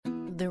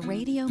the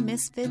Radio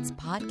Misfits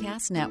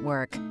Podcast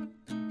Network.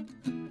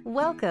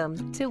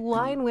 Welcome to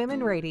Wine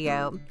Women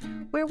Radio,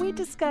 where we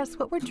discuss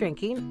what we're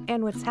drinking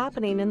and what's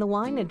happening in the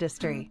wine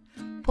industry.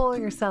 Pour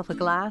yourself a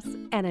glass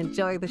and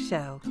enjoy the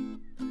show.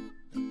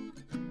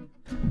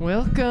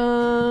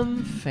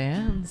 Welcome,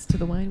 fans, to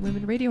the Wine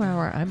Women Radio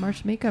Hour. I'm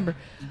Marcia Maycumber.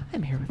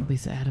 I'm here with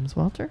Lisa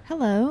Adams-Walter.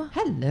 Hello.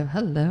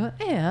 Hello.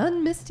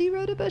 And Misty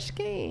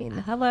Rodebush-Kane.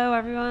 Hello,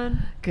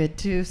 everyone. Good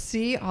to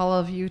see all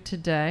of you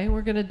today.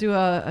 We're going to do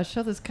a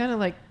show that's kind of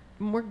like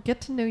more get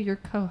to know your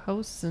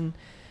co-hosts and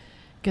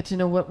get to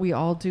know what we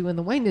all do in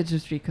the wine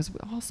industry, because we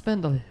all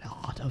spend a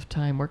lot of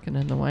time working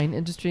in the wine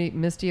industry.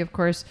 Misty, of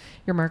course,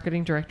 your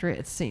marketing director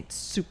at St.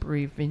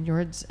 Superi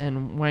Vineyards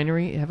and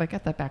Winery. Have I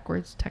got that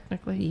backwards,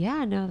 technically?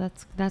 Yeah, no,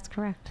 that's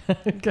correct.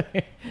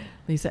 Okay.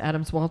 Lisa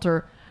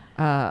Adams-Walter,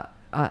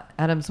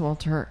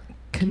 Adams-Walter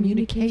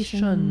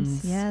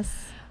Communications.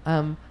 Yes.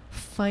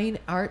 Fine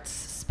arts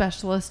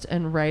specialist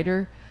and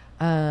writer,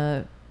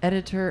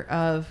 editor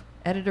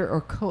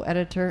or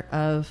co-editor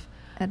of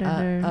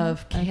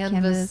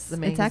Canvas, the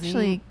magazine. It's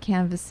actually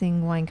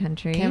Canvassing Wine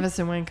Country. Canvas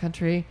and Wine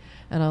Country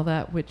and all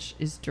that, which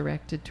is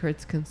directed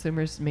towards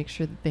consumers to make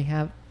sure that they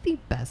have the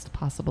best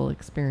possible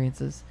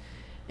experiences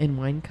in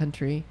wine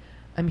country.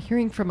 I'm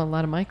hearing from a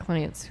lot of my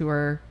clients who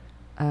are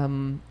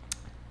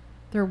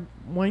they're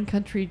wine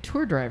country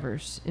tour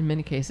drivers in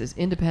many cases,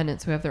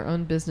 independents who have their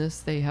own business.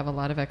 They have a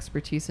lot of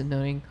expertise in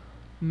knowing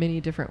many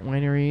different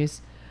wineries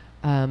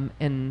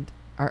and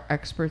are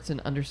experts in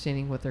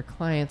understanding what their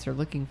clients are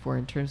looking for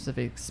in terms of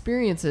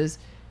experiences.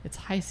 It's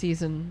high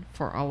season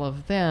for all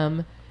of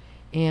them,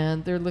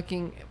 and they're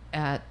looking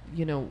at,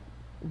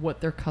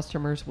 what their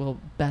customers will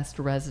best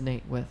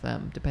resonate with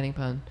them, depending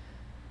upon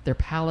their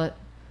palate,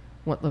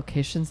 what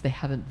locations they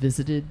haven't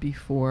visited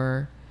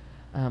before,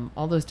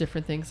 all those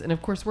different things. And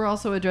of course, we're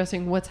also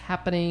addressing what's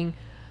happening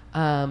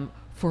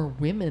for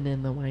women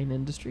in the wine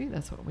industry.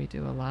 That's what we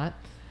do a lot.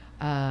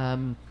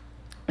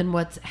 And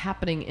what's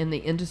happening in the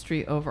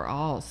industry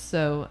overall.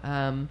 So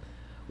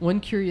one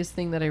curious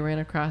thing that I ran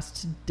across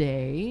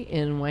today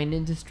in wine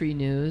industry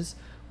news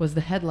was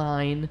the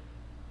headline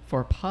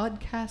for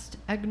podcast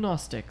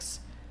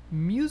agnostics: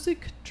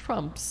 music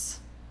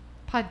trumps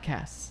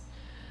podcasts.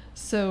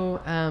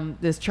 So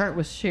this chart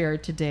was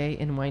shared today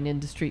in Wine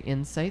Industry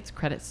Insights.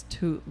 Credits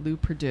to Lou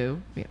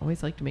Perdue. We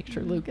always like to make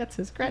sure Lou gets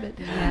his credit.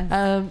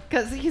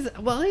 Because he's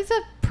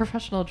a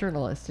professional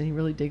journalist and he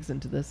really digs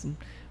into this, and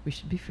we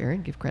should be fair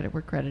and give credit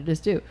where credit is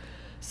due.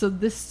 So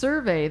this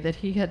survey that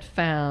he had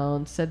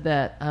found said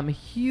that a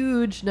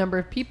huge number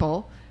of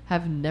people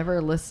have never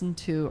listened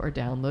to or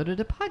downloaded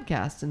a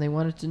podcast, and they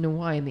wanted to know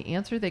why. And the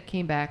answer that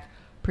came back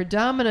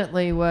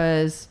predominantly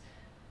was,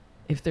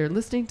 if they're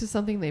listening to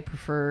something, they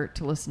prefer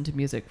to listen to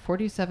music.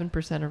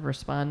 47% of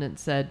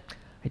respondents said,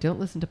 I don't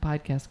listen to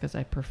podcasts because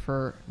I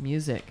prefer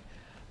music.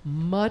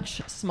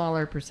 Much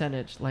smaller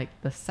percentage, like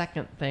the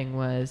second thing,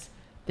 was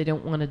they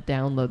don't want to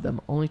download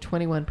them. Only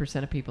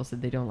 21% of people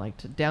said they don't like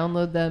to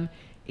download them.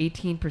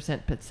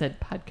 18% said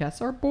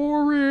podcasts are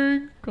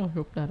boring. I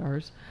hope not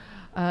ours.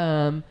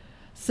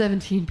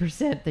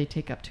 17% they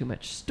take up too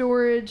much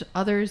storage.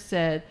 Others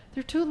said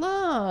they're too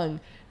long.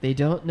 They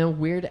don't know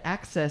where to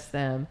access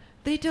them.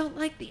 They don't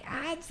like the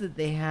ads that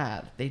they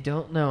have. They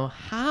don't know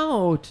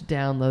how to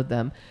download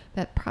them.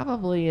 That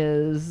probably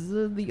is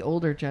the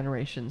older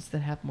generations that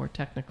have more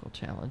technical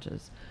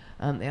challenges.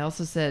 They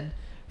also said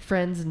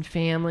friends and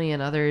family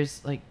and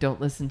others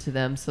don't listen to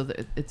them, so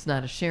that it's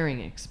not a sharing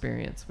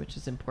experience, which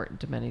is important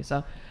to many.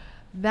 So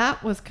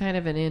that was kind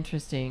of an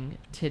interesting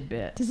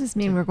tidbit. Does this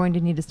mean we're going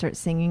to need to start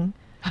singing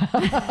our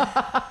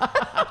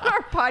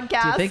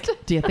podcast?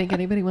 Do you think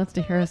anybody wants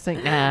to hear us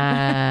sing?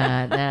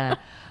 Nah.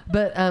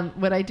 But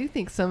what I do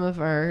think some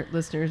of our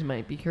listeners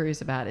might be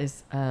curious about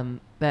is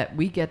that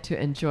we get to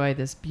enjoy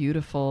this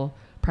beautiful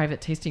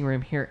private tasting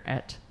room here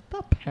at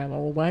the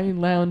Panel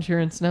Wine Lounge here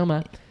in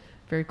Sonoma.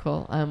 Very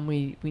cool.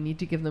 We need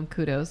to give them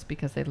kudos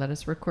because they let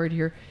us record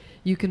here.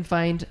 You can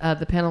find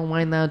the Panel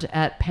Wine Lounge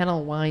at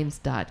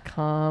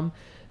panelwines.com.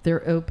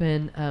 They're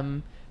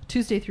open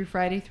Tuesday through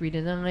Friday, 3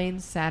 to 9,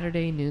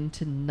 Saturday, noon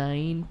to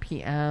 9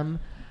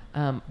 p.m.,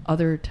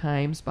 other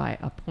times by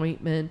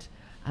appointment.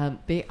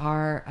 They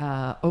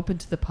are open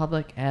to the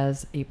public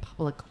as a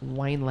public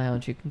wine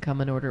lounge. You can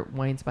come and order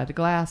wines by the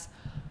glass,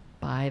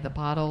 by the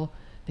bottle.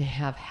 They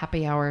have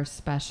happy hour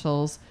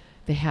specials.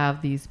 They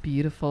have these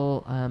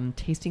beautiful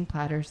tasting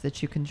platters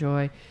that you can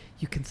enjoy.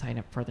 You can sign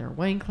up for their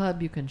wine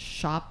club. You can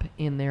shop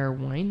in their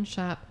wine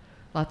shop.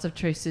 Lots of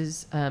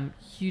choices.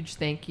 Huge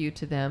thank you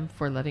to them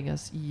for letting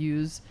us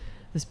use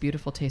this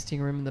beautiful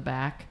tasting room in the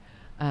back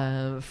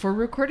for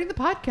recording the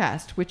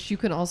podcast, which you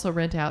can also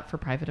rent out for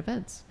private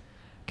events.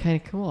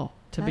 Kind of cool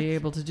to be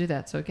able to do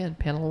that. So again,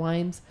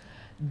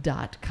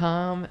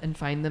 panelwines.com, and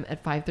find them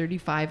at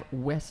 535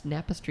 West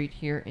Napa Street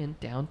here in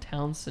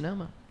downtown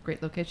Sonoma.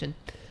 Great location.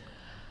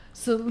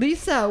 So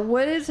Lisa,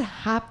 what is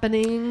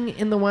happening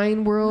in the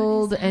wine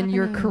world and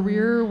your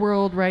career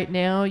world right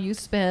now? You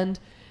spend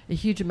a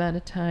huge amount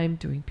of time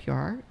doing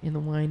PR in the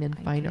wine and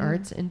fine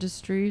arts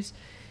industries.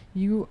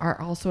 You are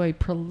also a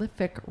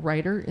prolific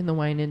writer in the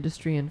wine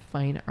industry and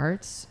fine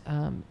arts,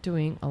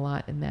 doing a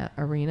lot in that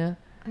arena.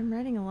 I'm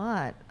writing a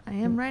lot. I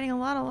am writing a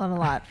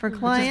lot for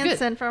clients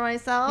good. and for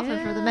myself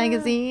and for the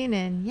magazine.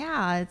 And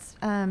yeah, it's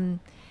been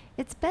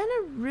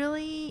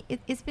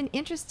it's been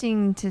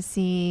interesting to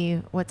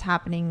see what's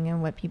happening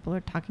and what people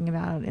are talking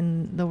about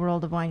in the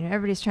world of wine.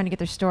 Everybody's trying to get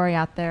their story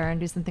out there and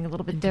do something a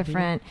little bit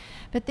different,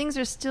 but things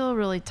are still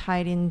really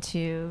tied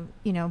into,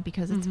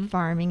 because it's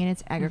farming and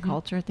it's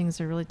agriculture, things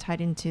are really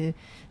tied into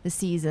the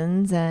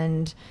seasons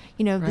and,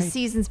 the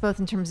seasons, both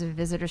in terms of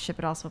visitorship,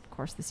 but also, of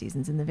course, the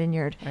seasons in the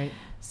vineyard. Right.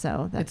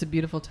 So it's a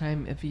beautiful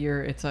time of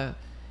year. It's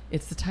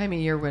the time of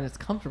year when it's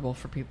comfortable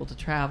for people to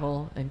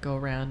travel and go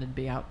around and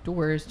be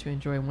outdoors to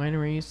enjoy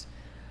wineries,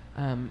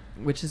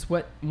 which is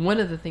one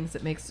of the things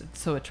that makes it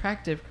so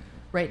attractive.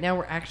 Right now,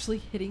 we're actually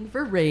hitting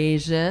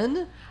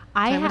Veraison.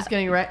 Timer's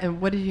getting right.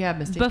 And what did you have,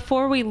 Misty?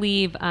 Before we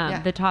leave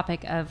the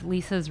topic of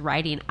Lisa's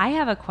writing, I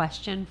have a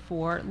question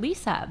for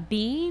Lisa.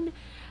 Being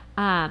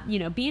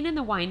in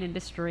the wine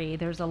industry,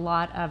 there's a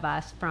lot of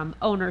us from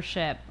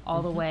ownership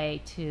all the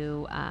way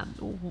to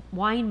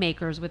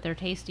winemakers with their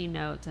tasting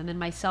notes, and then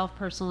myself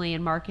personally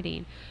in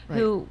marketing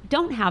who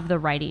don't have the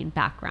writing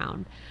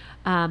background.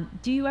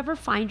 Do you ever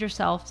find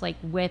yourself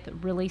with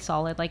really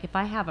solid, if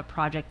I have a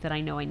project that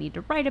I know I need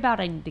to write about,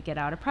 I need to get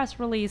out a press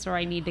release, or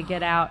I need to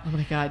get out, oh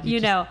my God,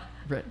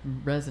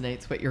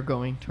 resonates what you're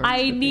going towards.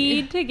 I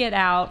need to get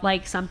out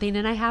something,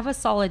 and I have a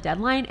solid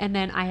deadline, and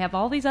then I have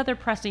all these other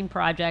pressing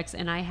projects,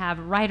 and I have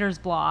writer's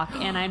block,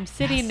 and I'm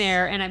sitting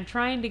there and I'm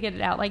trying to get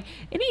it out.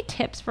 Any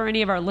tips for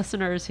any of our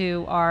listeners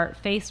who are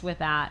faced with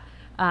that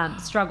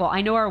struggle?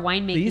 I know our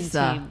winemaking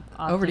Lisa, team.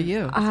 over to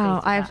you.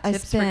 I've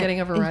Tips for spent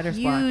getting over writer's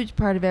block. A huge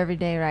part of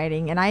everyday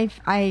writing, and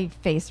I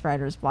face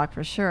writer's block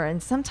for sure.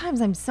 And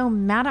sometimes I'm so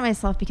mad at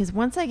myself because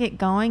once I get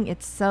going,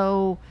 it's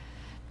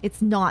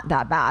not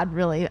that bad,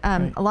 really.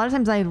 A lot of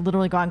times I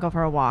literally go out and go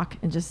for a walk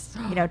and just,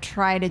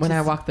 try to When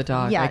I walk the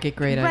dog, I get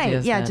great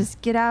ideas. Yeah, then.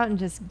 just get out and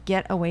just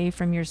get away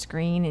from your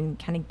screen and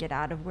kind of get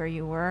out of where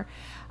you were.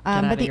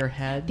 Get out of your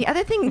head. The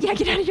other thing,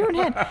 get out of your own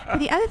head. But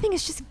the other thing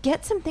is just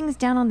get some things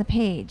down on the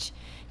page,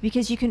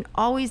 because you can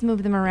always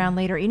move them around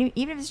later. Even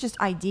if it's just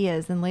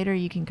ideas, then later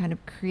you can kind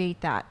of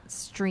create that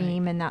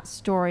stream and that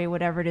story,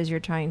 whatever it is you're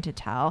trying to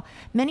tell.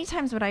 Many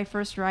times what I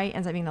first write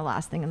ends up being the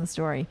last thing in the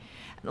story.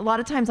 A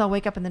lot of times I'll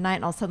wake up in the night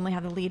and I'll suddenly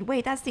have the lead.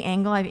 Wait, that's the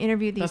angle. I've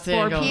interviewed these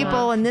four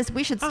people, and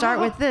we should start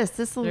with this.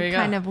 This will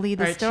kind of lead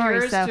the story.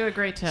 Cheers to a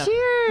great tip.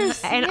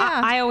 Cheers. And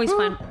yeah. I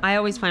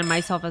always find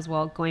myself as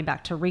well going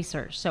back to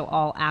research. So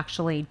I'll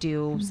actually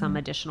do some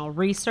additional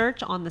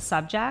research on the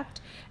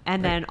subject,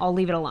 and then I'll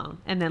leave it alone.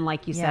 And then,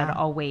 like you said,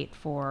 I'll wait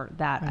for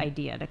that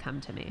idea to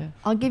come to me. Yeah.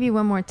 I'll give you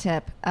one more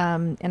tip.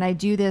 And I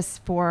do this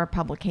for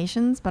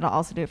publications, but I'll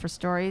also do it for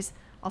stories.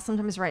 I'll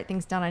sometimes write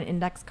things down on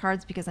index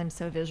cards because I'm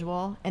so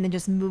visual, and then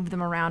just move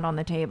them around on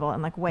the table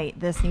and wait,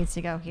 this needs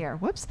to go here.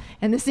 Whoops.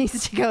 And this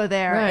needs to go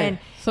there. Right. And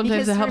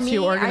sometimes it helps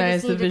you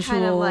organize the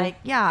visual.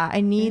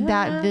 I need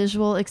that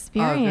visual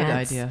experience. Oh, good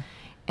idea.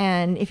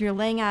 And if you're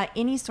laying out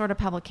any sort of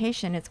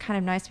publication, it's kind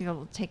of nice to be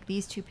able to take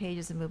these 2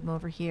 pages and move them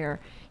over here.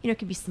 It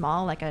could be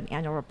small, like an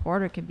annual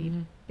report, or it could be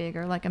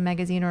bigger, like a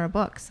magazine or a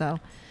book. So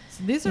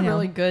these are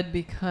really good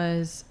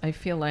because I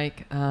feel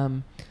like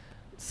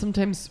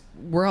sometimes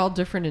we're all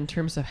different in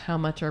terms of how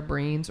much our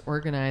brains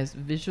organize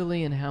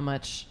visually and how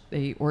much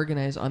they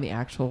organize on the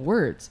actual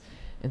words.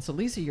 And so,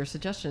 Lisa, your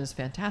suggestion is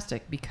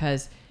fantastic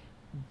because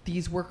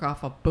these work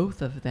off of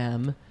both of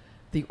them.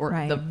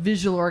 The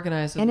visual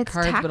organize of the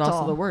cards, tactile. but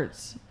also the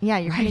words. Yeah,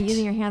 you're kind of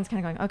using your hands,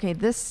 kind of going, okay,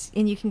 this,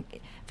 and you can,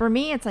 for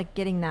me, it's like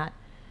getting that,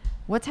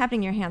 what's happening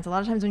in your hands. A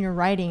lot of times when you're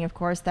writing, of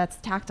course, that's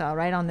tactile,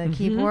 right? On the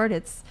keyboard,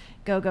 it's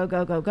go, go,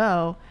 go, go,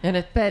 go. And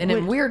in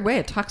a weird way,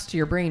 it talks to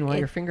your brain while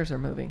your fingers are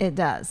moving. It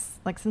does.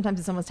 Sometimes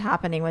it's almost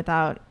happening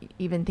without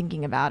even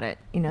thinking about it.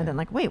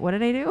 Then wait, what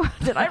did I do?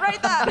 Did I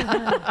write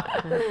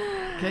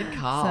that? Good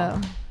call.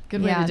 So,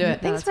 good way to do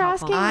it. Thanks for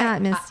asking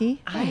that,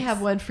 Misty. I have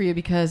one for you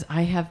because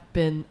I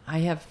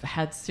have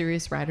had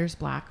serious writer's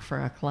block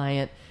for a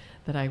client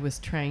that I was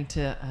trying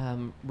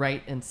to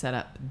write and set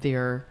up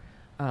their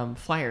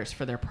flyers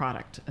for their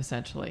product,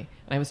 essentially.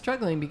 And I was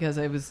struggling because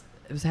I was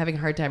having a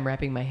hard time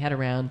wrapping my head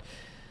around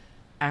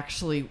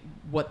actually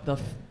what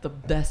the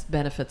best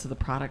benefits of the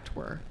product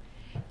were.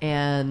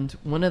 And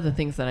one of the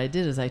things that I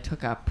did is I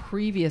took a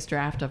previous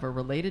draft of a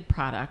related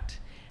product,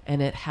 and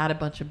it had a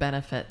bunch of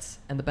benefits,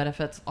 and the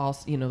benefits all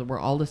were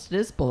all listed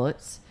as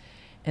bullets,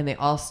 and they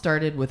all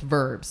started with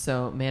verbs.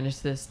 So manage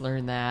this,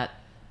 learn that,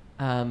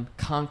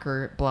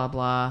 conquer, blah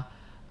blah.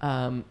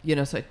 So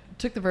I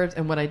took the verbs,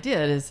 and what I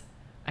did is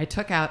I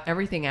took out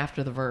everything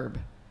after the verb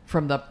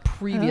from the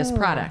previous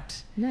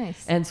product.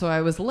 Nice. And so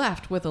I was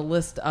left with a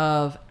list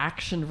of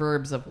action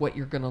verbs of what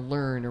you're going to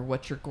learn or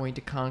what you're going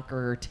to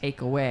conquer or take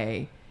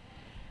away.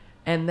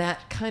 And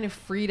that kind of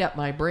freed up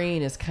my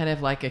brain as kind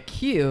of like a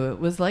cue. It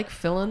was like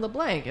fill in the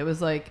blank. It was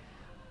like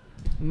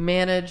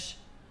manage,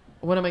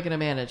 what am I going to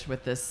manage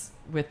with this,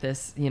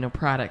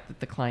 product that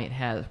the client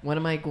has? What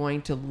am I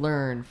going to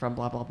learn from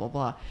blah, blah, blah,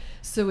 blah?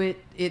 So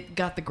it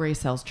got the gray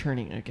cells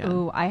churning again.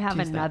 Ooh, I have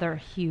another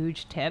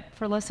huge tip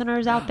for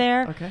listeners out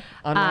there. Okay.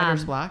 On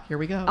writer's block. Here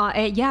we go.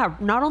 Yeah.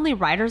 Not only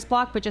writer's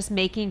block, but just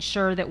making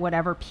sure that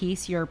whatever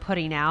piece you're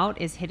putting out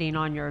is hitting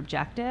on your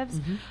objectives.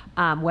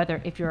 Mm-hmm.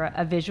 Whether if you're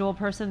a visual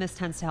person, this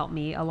tends to help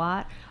me a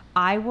lot.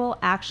 I will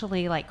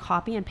actually like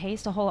copy and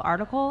paste a whole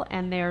article,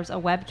 and there's a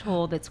web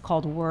tool that's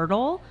called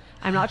Wordle.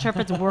 I'm not sure if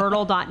it's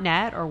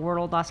Wordle.net or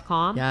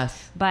Wordle.com.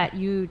 Yes. But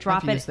you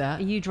drop I've used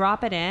that. You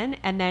drop it in,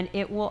 and then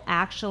it will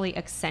actually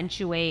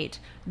accentuate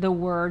the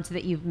words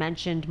that you've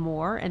mentioned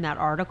more in that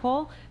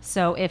article.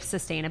 So if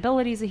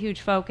sustainability is a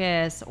huge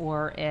focus,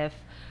 or if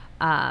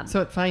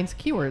so it finds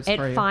keywords for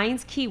you. It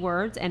finds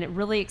keywords and it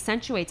really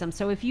accentuates them.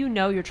 So if you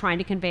know you're trying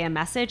to convey a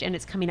message and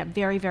it's coming up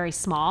very, very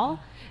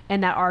small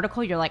in that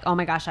article, you're like, oh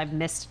my gosh, I've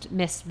missed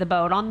the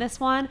boat on this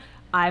one.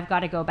 I've got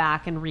to go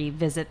back and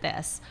revisit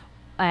this.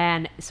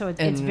 And so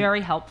it's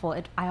very helpful.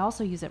 I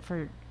also use it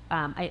for,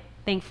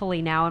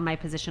 thankfully now in my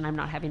position, I'm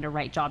not having to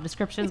write job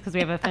descriptions because we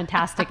have a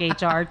fantastic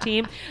HR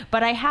team.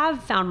 But I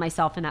have found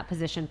myself in that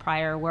position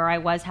prior where I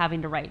was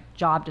having to write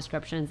job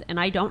descriptions, and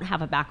I don't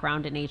have a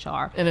background in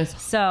HR. And it's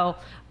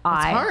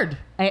hard.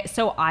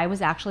 So I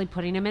was actually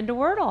putting them into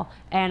Wordle,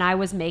 and I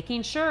was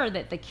making sure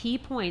that the key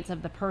points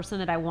of the person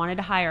that I wanted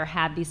to hire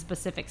had these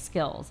specific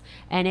skills.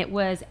 And it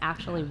was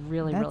actually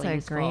really useful.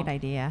 That's a great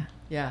idea.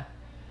 Yeah.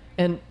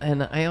 And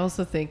I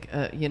also think,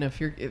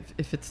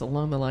 if it's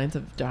along the lines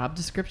of job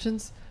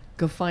descriptions,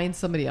 go find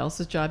somebody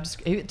else's job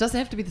description. It doesn't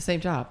have to be the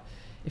same job.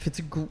 If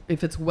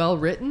it's well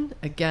written,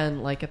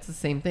 again, like it's the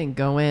same thing.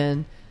 Go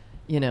in,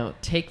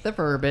 take the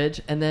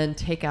verbiage and then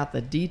take out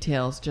the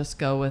details. Just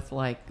go with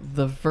like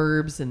the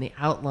verbs in the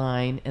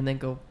outline, and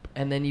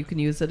then you can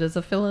use it as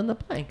a fill in the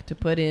blank to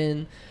put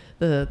in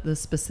the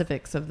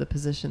specifics of the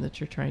position that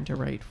you're trying to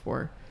write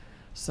for.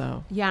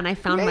 So yeah, and I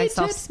found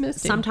myself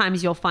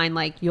sometimes you'll find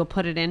like you'll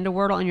put it into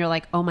Wordle and you're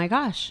like, oh my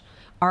gosh,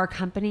 our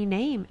company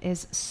name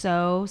is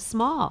so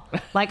small.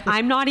 Like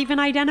I'm not even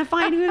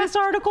identifying who this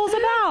article's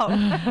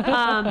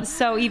about.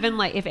 So even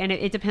like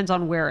it depends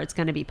on where it's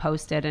going to be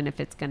posted and if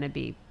it's going to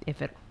be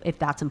if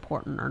that's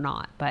important or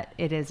not. But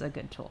it is a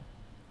good tool.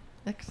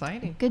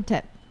 Exciting. Good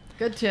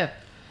tip.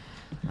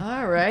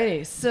 All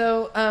righty.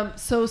 So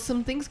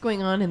some things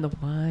going on in the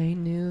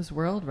wine news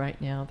world right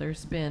now.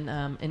 There's been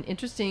an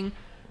interesting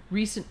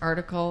recent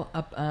article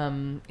up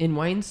in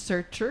Wine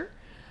Searcher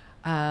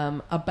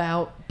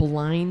about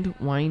blind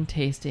wine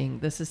tasting.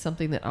 This is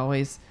something that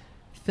always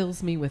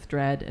fills me with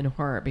dread and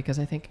horror because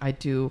I think I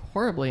do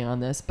horribly on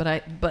this.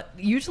 But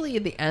usually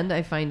at the end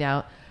I find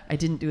out I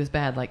didn't do as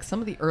bad. Like some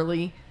of the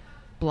early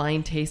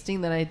blind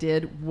tasting that I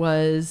did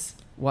was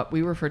what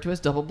we refer to as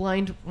double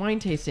blind wine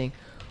tasting.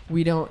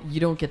 You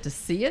don't get to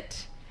see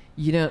it.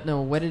 You don't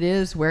know what it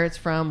is, where it's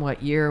from,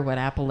 what year, what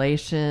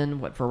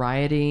appellation, what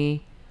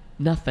variety.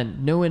 Nothing,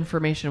 no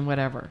information,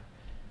 whatever.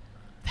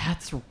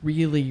 That's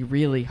really,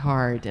 really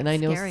hard. And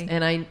Scary.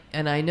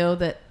 I know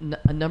that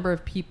a number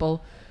of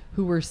people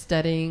who were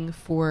studying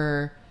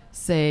for,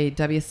 say,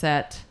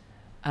 WSET,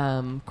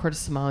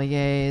 Cours de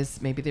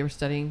Sommeliers, maybe they were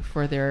studying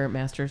for their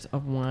Masters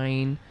of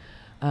Wine.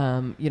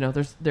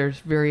 There's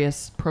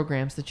various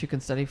programs that you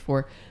can study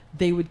for.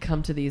 They would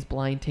come to these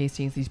blind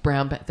tastings,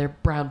 they're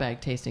brown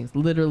bag tastings.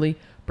 Literally,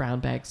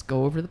 brown bags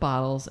go over the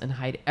bottles and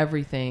hide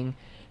everything.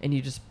 And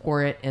you just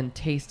pour it and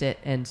taste it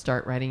and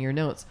start writing your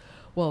notes.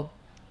 Well,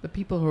 the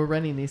people who are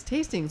running these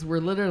tastings were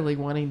literally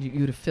wanting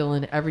you to fill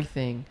in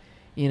everything.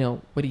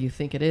 What do you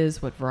think it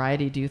is? What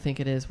variety do you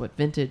think it is? What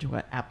vintage?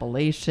 What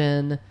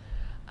appellation?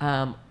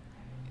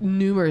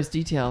 Numerous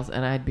details.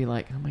 And I'd be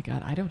like, oh my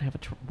God, I don't have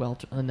a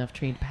enough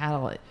trained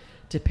palate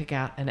to pick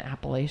out an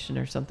appellation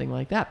or something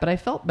like that. But I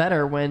felt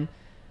better when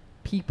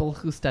people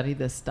who study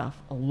this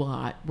stuff a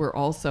lot were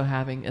also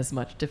having as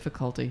much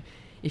difficulty.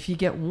 If you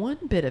get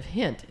one bit of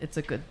hint, it's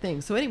a good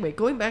thing. So anyway,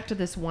 going back to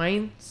this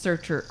Wine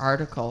Searcher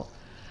article,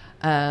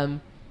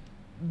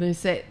 they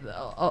say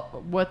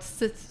what's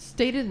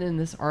stated in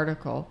this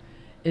article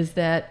is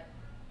that,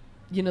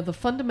 the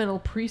fundamental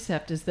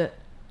precept is that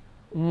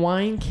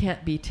wine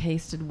can't be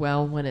tasted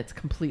well when it's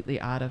completely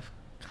out of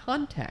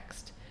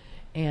context.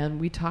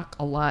 And we talk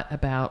a lot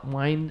about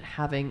wine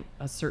having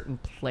a certain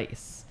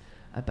place,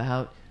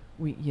 about,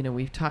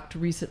 we've talked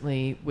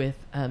recently with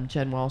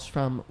Jen Walsh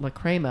from La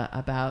Crema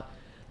about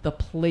the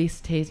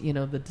place taste,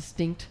 the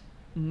distinct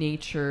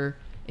nature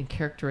and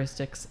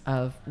characteristics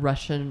of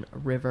Russian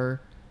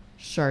River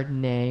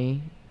Chardonnay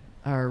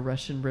or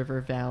Russian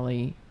River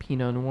Valley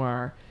Pinot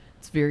Noir.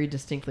 It's very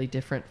distinctly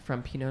different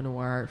from Pinot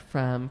Noir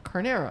from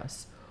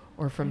Carneros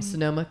or from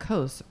Sonoma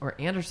Coast or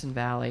Anderson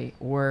Valley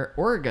or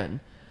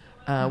Oregon,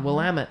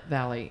 Willamette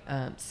Valley.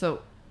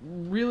 So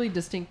really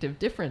distinctive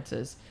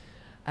differences.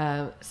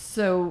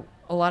 So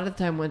a lot of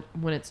the time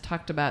when it's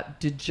talked about,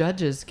 do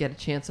judges get a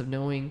chance of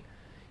knowing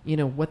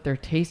what they're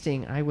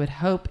tasting? I would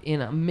hope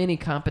in many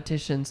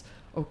competitions,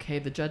 okay,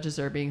 the judges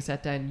are being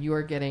set down,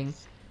 you're getting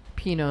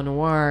Pinot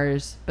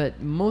Noirs, but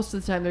most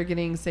of the time they're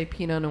getting, say,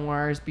 Pinot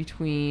Noirs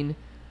between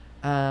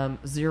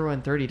 $0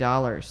 and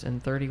 $30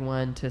 and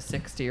 $31 to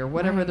 $60 or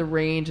whatever the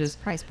range is.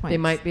 Price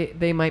points.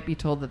 They might be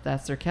told that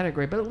that's their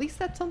category, but at least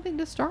that's something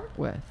to start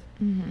with.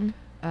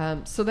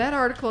 So that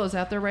article is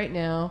out there right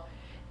now,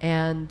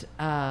 and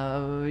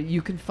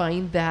you can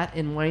find that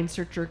in Wine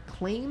Searcher.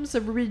 Claims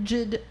of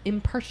rigid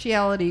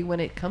impartiality when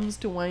it comes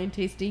to wine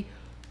tasting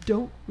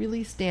don't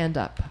really stand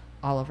up,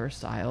 Oliver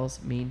Stiles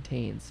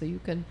maintains. So you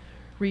can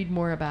read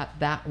more about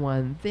that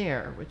one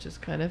there, which is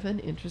kind of an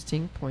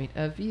interesting point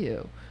of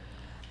view.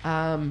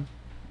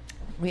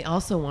 We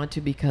also want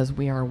to, because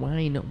we are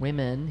wine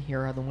women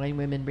here on the Wine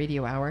Women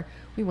Radio Hour,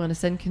 we want to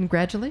send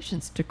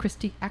congratulations to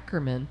Christy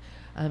Ackerman.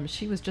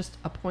 She was just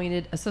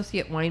appointed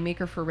Associate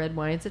Winemaker for Red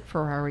Wines at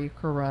Ferrari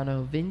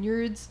Carano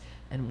Vineyards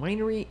and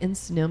Winery in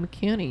Sonoma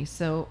County.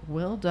 So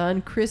well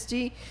done,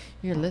 Christy.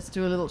 Here, let's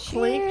do a little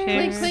clink,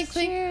 clink, clink,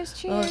 clink.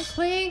 Cheers.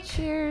 Clink.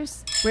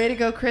 Cheers. Way to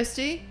go,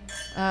 Christy.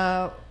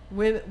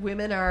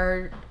 Women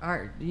are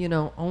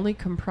only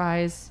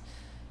comprise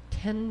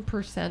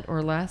 10%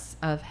 or less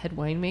of head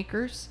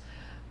winemakers,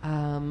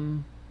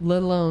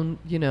 let alone,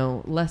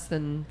 less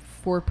than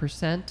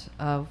 4%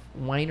 of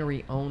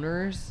winery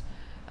owners,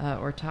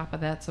 or top of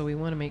that. So we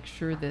want to make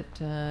sure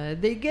that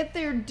they get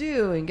their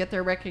due and get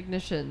their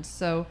recognition.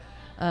 So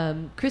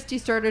Christy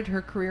started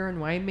her career in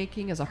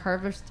winemaking as a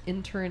harvest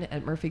intern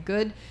at Murphy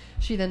Good.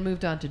 She then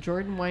moved on to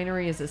Jordan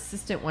Winery as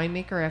assistant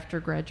winemaker after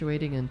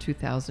graduating in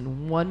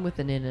 2001 with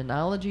an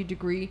enology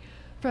degree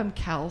from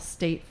Cal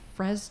State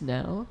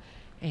Fresno.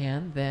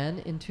 And then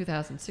in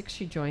 2006,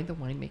 she joined the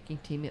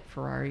winemaking team at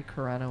Ferrari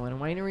Carano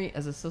and Winery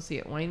as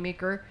associate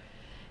winemaker.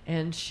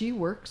 And she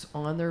works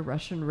on their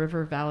Russian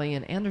River Valley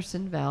and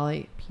Anderson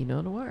Valley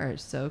Pinot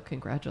Noirs. So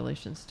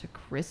congratulations to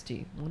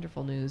Christy.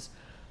 Wonderful news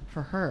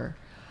for her.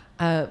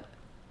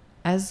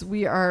 As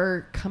we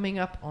are coming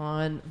up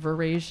on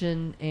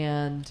Veraison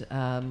and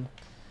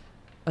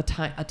a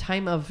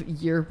time of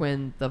year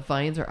when the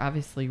vines are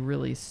obviously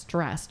really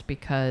stressed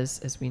because,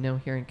 as we know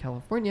here in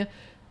California,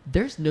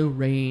 there's no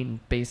rain,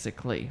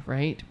 basically,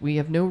 right? We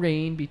have no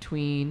rain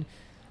between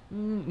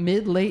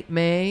mid-late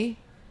May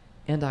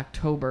and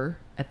October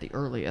at the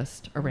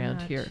earliest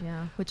around here.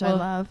 Yeah, which I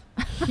love.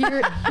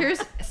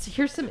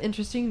 Here's some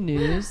interesting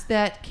news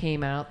that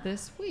came out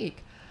this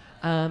week.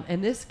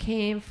 And this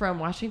came from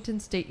Washington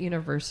State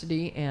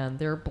University and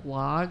their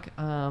blog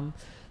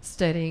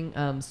studying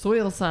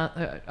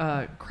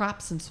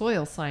crops and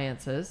soil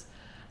sciences.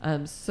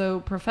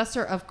 So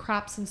Professor of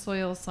Crops and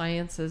Soil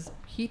Sciences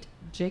Pete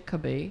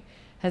Jacoby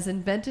has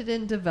invented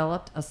and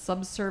developed a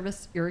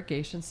subsurface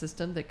irrigation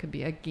system that could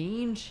be a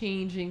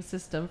game-changing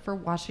system for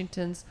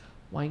Washington's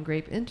wine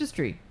grape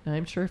industry. Now,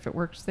 I'm sure if it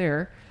works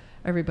there,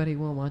 everybody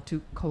will want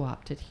to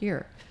co-opt it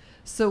here.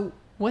 So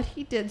what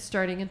he did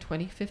starting in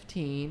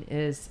 2015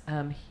 is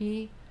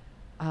he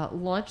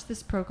launched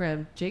this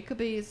program,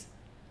 Jacoby's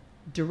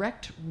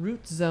Direct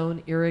Root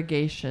Zone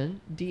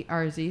Irrigation,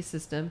 DRZ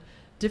system,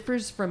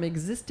 differs from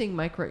existing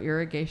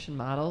micro-irrigation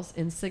models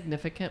in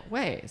significant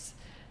ways.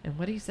 And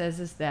what he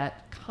says is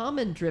that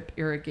common drip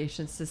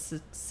irrigation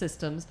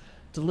systems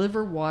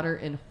deliver water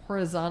in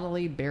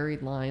horizontally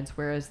buried lines,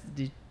 whereas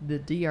the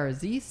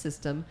DRZ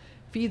system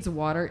feeds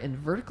water in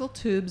vertical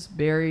tubes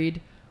buried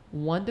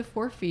 1 to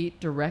 4 feet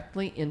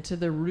directly into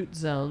the root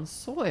zone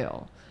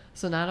soil.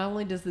 So not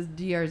only does the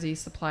DRZ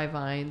supply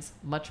vines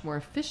much more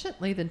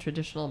efficiently than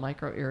traditional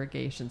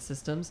micro-irrigation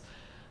systems,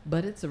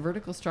 but its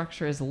vertical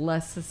structure is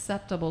less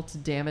susceptible to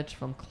damage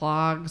from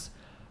clogs,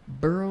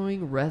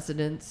 burrowing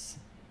rodents,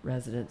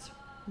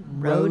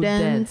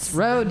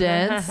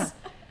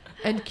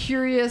 and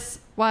curious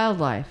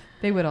wildlife.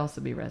 They would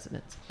also be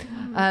residents.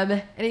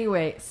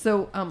 Anyway,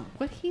 so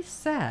what he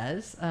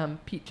says,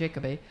 Pete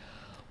Jacoby,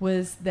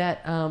 was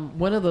that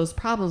one of those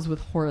problems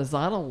with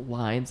horizontal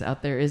lines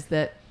out there is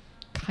that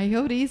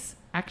coyotes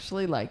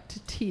actually like to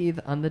teethe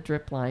on the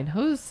drip line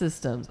hose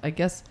systems. I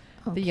guess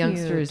the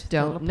youngsters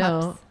don't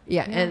know.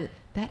 Yeah, and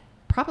that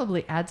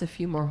probably adds a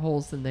few more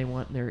holes than they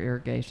want in their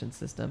irrigation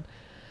system.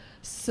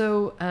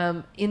 So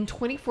in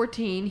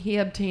 2014, he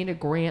obtained a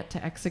grant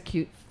to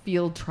execute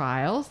field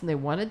trials, and they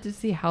wanted to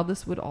see how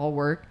this would all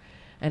work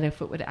and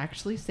if it would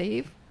actually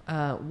save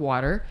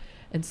water.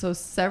 And so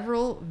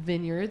several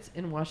vineyards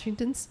in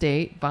Washington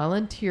State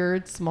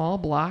volunteered small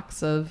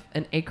blocks of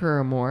an acre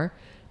or more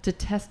to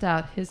test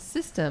out his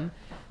system.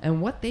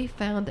 And what they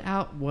found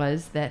out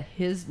was that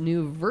his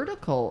new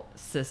vertical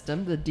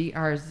system, the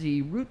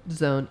DRZ root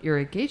zone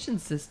irrigation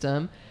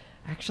system,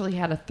 actually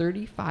had a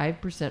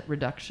 35%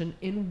 reduction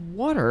in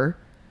water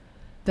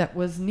that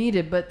was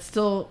needed, but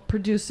still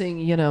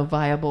producing,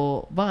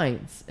 viable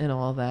vines and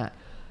all that.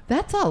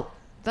 That's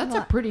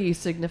a pretty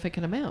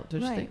significant amount,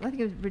 don't you think? I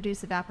think it would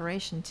reduce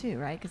evaporation too,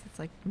 right? Because it's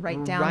like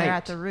right down there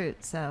at the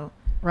root. So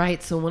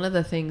right. So one of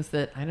the things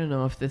that, I don't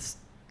know if this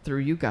threw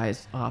you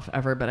guys off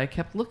ever, but I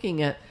kept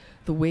looking at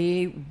the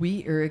way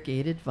we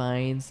irrigated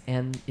vines,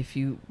 and if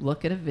you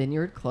look at a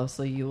vineyard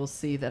closely, you will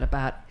see that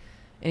about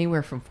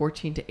anywhere from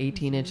 14 to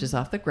 18 inches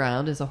off the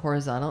ground is a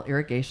horizontal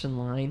irrigation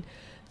line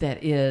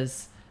that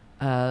is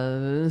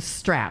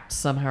strapped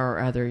somehow or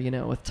other,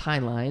 with tie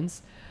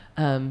lines,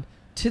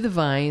 to the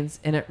vines,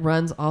 and it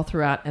runs all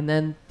throughout, and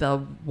then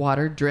the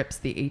water drips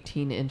the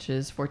 18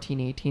 inches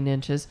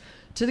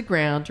to the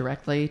ground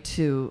directly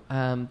to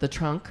the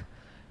trunk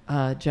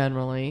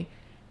generally.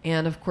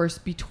 And of course,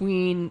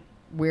 between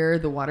where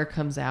the water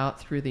comes out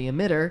through the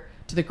emitter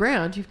to the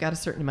ground, you've got a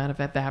certain amount of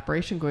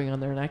evaporation going on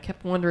there. And I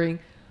kept wondering,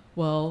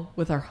 well,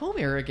 with our home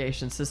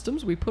irrigation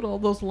systems, we put all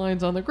those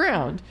lines on the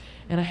ground.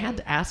 And I had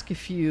to ask a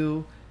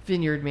few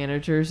vineyard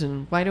managers,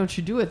 and why don't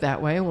you do it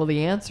that way? Well,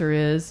 the answer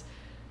is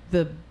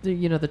the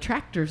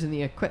tractors and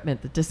the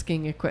equipment, the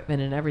disking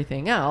equipment and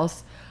everything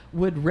else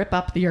would rip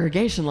up the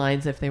irrigation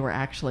lines if they were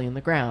actually in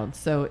the ground.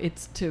 So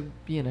it's to,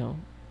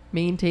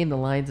 maintain the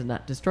lines and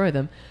not destroy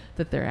them,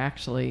 that they're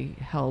actually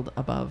held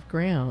above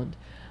ground.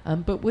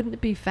 But wouldn't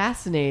it be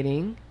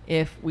fascinating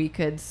if we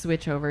could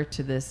switch over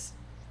to this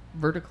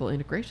vertical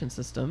integration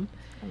system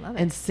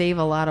and save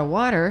a lot of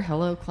water?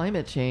 Hello,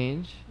 climate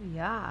change.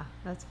 Yeah,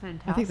 that's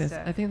fantastic.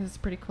 I think that's a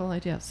pretty cool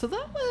idea. So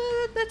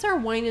that's our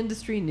wine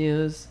industry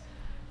news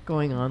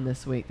going on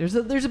this week. There's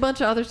a bunch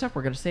of other stuff.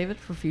 We're going to save it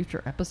for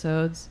future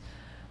episodes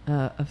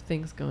of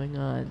things going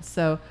on.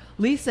 So,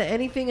 Lisa,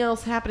 anything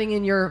else happening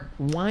in your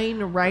wine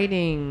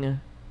writing?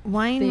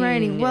 Well,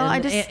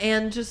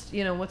 and just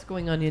what's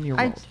going on in your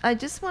world. I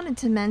just wanted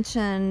to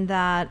mention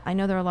that I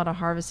know there are a lot of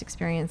harvest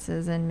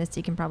experiences, and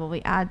Misty can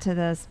probably add to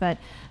this, but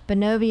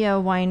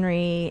Bonovia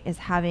Winery is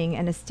having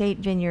an estate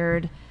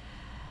vineyard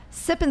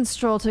sip and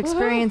stroll to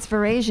experience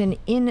Veraison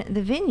in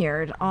the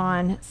vineyard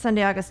on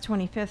Sunday, August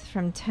 25th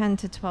from 10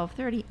 to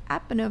 12:30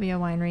 at Bonovia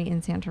Winery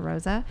in Santa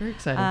Rosa. Very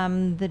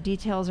exciting. The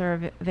details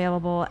are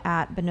available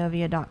at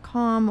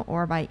bonovia.com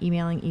or by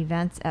emailing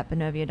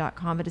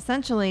events@bonovia.com. But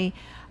essentially,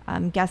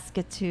 guests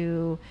get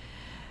to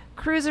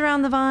cruise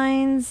around the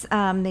vines.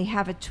 They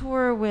have a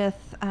tour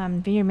with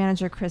vineyard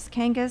manager Chris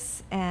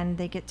Kangas, and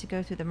they get to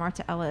go through the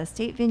Marta Ella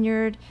Estate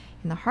Vineyard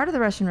in the heart of the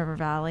Russian River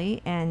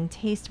Valley and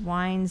taste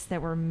wines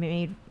that were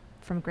made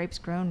from grapes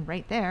grown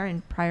right there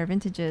in prior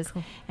vintages,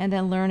 and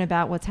then learn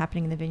about what's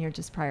happening in the vineyard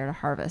just prior to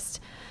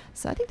harvest.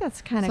 So I think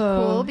that's kind of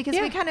cool, because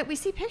we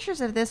see pictures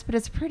of this, but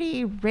it's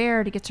pretty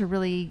rare to get to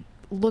really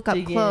look up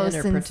close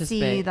and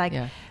see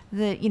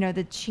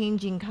the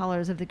changing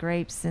colors of the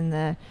grapes in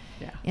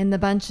the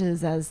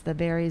bunches as the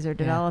berries are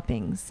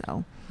developing.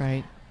 So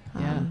right,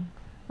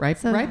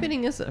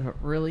 ripening is a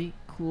really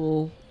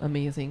cool,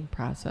 amazing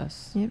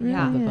process. It really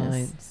of the is.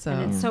 vine. So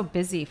And it's so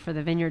busy for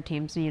the vineyard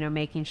teams,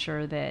 making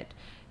sure that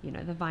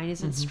the vine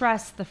isn't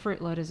stressed, the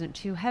fruit load isn't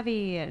too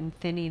heavy, and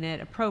thinning it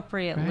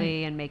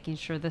appropriately, and making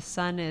sure the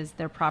sun is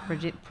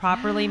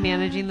properly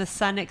managing the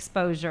sun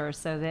exposure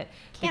so that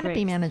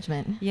canopy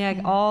management.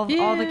 All the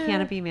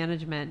canopy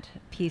management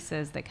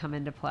pieces that come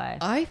into play.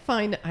 I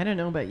don't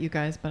know about you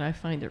guys, but I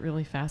find it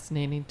really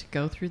fascinating to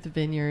go through the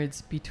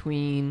vineyards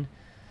between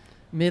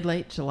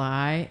mid-late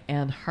July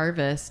and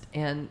harvest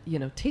and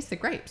taste the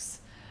grapes.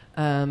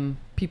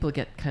 People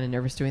get kind of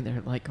nervous doing.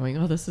 They're like going,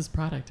 "Oh, this is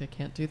product. I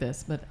can't do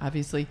this." But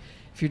obviously,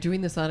 if you're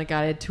doing this on a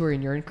guided tour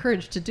and you're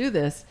encouraged to do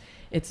this,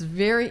 it's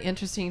very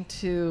interesting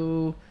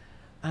to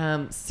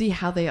see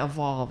how they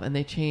evolve and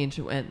they change,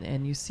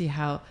 and you see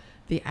how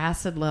the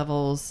acid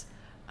levels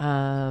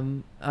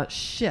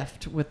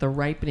shift with the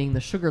ripening.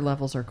 The sugar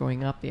levels are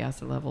going up, the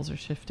acid levels are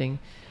shifting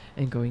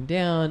and going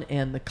down,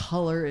 and the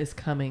color is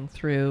coming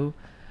through,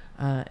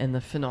 and the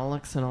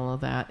phenolics and all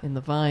of that in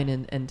the vine,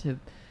 and to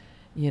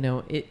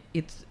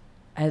it's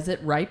as it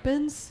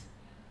ripens,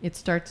 it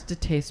starts to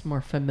taste more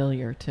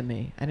familiar to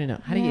me. I don't know.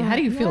 How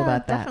do you feel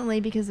about that?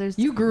 Definitely, because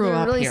you grew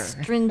up really here.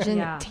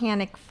 Stringent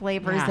tannic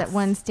flavors at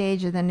one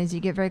stage, and then as you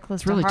get very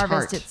close to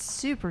harvest, it's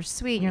super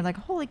sweet, and you're like,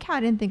 "Holy cow!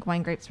 I didn't think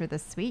wine grapes were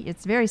this sweet."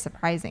 It's very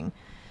surprising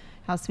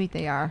how sweet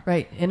they are.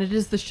 Right, and it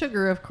is the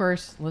sugar, of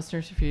course,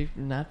 listeners. If you're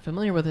not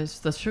familiar with this,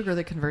 the sugar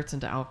that converts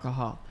into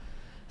alcohol.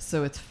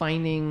 So it's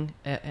finding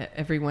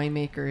every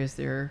winemaker is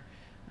there.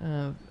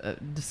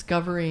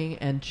 Discovering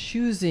and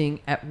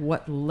choosing at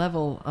what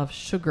level of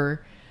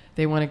sugar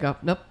they want to go.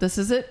 Nope, this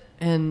is it,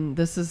 and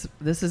this is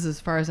as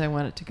far as I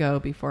want it to go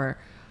before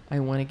I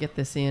want to get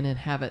this in and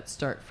have it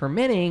start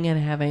fermenting and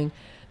having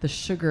the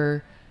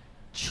sugar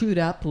chewed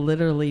up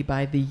literally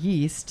by the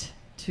yeast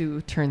to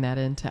turn that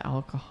into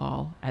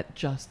alcohol at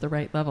just the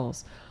right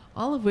levels,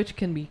 all of which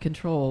can be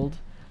controlled.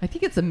 I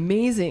think it's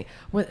amazing.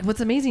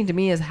 What's amazing to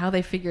me is how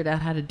they figured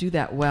out how to do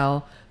that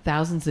well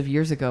thousands of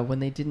years ago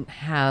when they didn't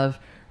have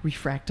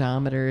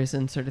refractometers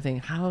and sort of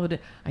thing.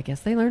 I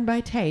guess they learned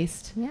by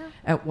taste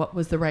at what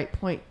was the right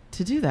point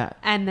to do that.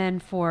 And then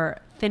for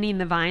thinning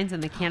the vines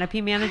and the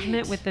canopy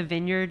management with the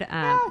vineyard,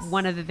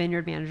 one of the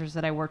vineyard managers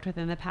that I worked with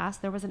in the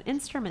past, there was an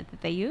instrument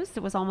that they used.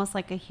 It was almost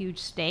like a huge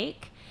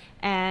stake,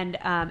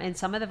 And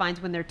some of the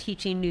vines, when they're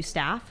teaching new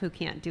staff who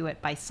can't do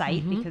it by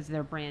sight because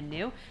they're brand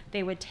new,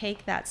 they would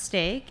take that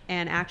stake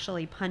and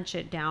actually punch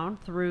it down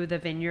through the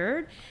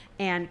vineyard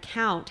and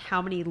count how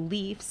many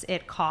leaves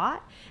it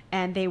caught.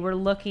 And they were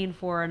looking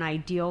for an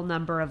ideal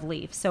number of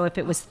leaves. So if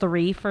it was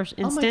 3, for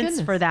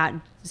instance, for that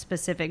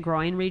specific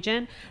growing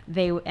region,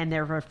 and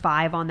there were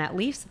 5 on that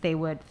leaf, they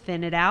would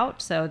thin it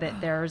out so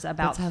that there's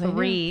about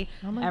 3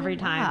 every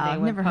time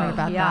they would I've never heard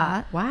about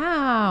that.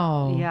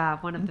 Wow. Yeah,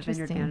 one of the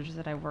vineyard managers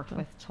that I worked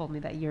with told me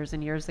that years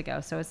and years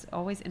ago. So it's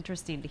always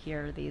interesting to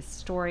hear these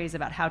stories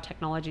about how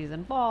technology is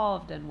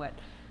involved and what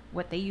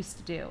they used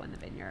to do in the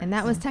vineyard. And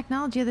that was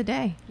technology of the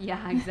day.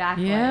 Yeah,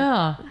 exactly.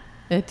 Yeah.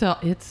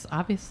 It's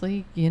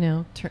obviously,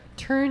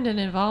 turned and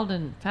evolved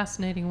in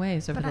fascinating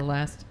ways over the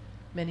last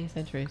many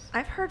centuries.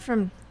 I've heard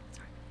from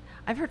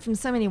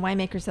so many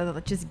winemakers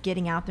that just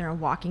getting out there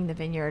and walking the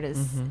vineyard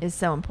is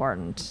so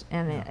important.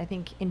 And I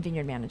think in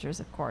vineyard managers,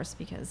 of course,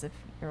 because if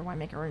you're a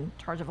winemaker in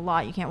charge of a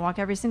lot, you can't walk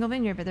every single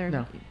vineyard, but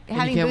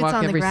having boots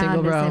on the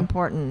ground is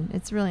important.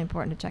 It's really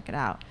important to check it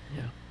out.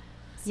 Yeah.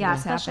 Yeah,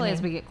 especially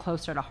as we get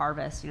closer to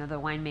harvest. The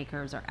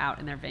winemakers are out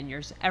in their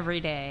vineyards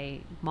every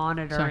day,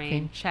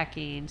 monitoring,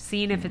 checking,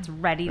 seeing if it's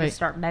ready to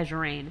start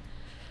measuring.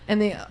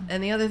 And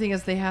the other thing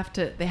is they have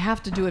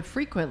to do it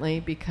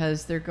frequently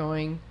because they're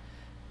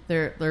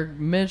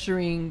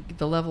measuring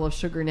the level of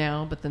sugar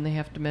now, but then they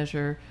have to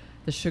measure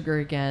the sugar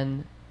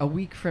again a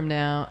week from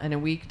now and a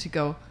week to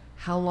go.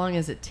 How long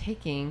is it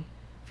taking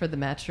for the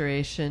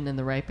maturation and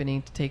the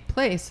ripening to take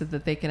place so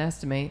that they can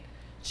estimate?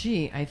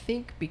 Gee, I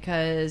think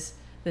because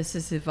this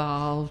has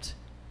evolved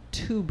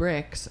 2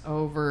 bricks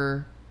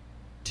over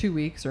 2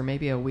 weeks or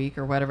maybe a week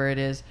or whatever it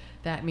is.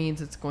 That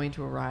means it's going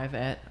to arrive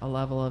at a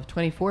level of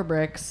 24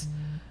 bricks,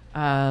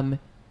 6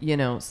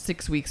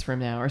 weeks from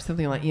now or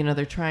something like.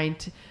 They're trying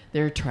to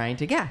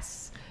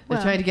guess.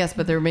 They're trying to guess,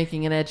 but they're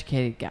making an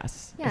educated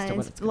guess. Yeah,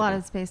 a lot of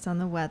it's based on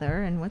the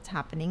weather and what's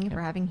happening. If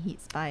we're having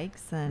heat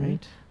spikes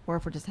or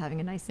if we're just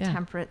having a nice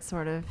temperate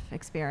sort of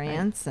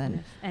experience.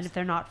 And if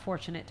they're not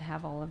fortunate to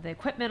have all of the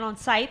equipment on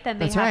site, then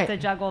they have to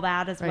juggle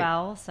that as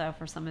well. So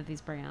for some of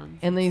these brands.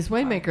 And these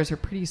winemakers are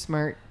pretty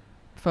smart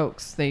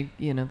folks. They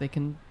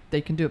can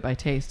do it by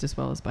taste as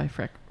well as by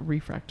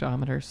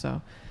refractometer.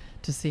 So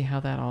to see how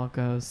that all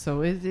goes.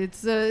 So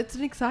it's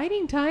an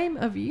exciting time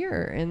of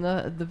year in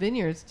the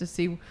vineyards to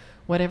see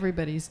what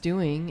everybody's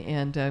doing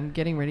and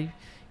getting ready.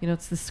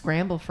 It's the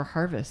scramble for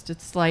harvest.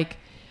 It's like,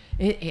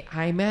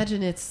 I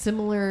imagine it's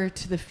similar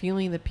to the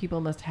feeling that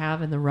people must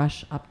have in the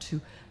rush up to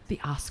the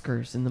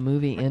Oscars in the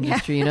movie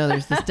industry.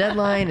 There's this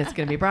deadline. It's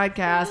going to be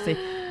broadcast. They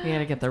got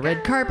to get the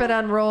red carpet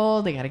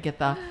unrolled. They got to get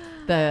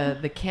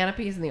the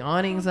canopies and the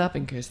awnings up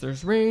in case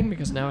there's rain,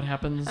 because now it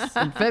happens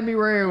in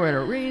February when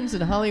it rains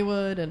in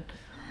Hollywood and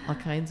all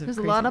kinds of. There's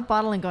a lot of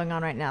bottling going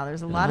on right now.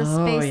 There's a lot of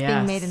space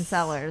being made in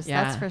cellars.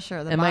 Yeah. That's for sure.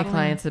 And my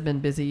clients have been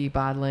busy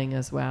bottling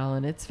as well,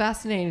 and it's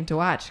fascinating to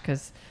watch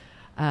because.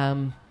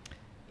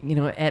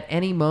 At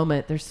any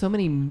moment, there are so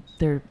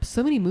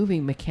many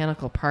moving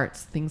mechanical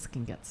parts. Things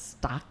can get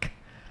stuck.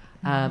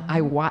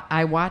 I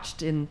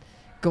watched in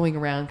going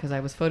around because I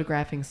was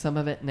photographing some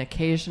of it, and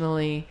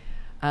occasionally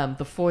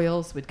the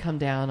foils would come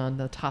down on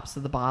the tops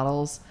of the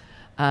bottles,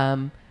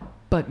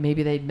 but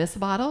maybe they'd miss a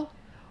bottle,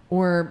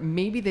 or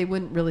maybe they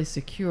wouldn't really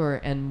secure.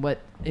 And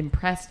what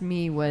impressed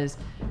me was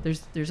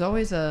there's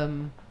always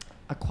a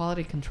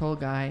quality control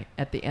guy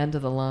at the end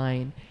of the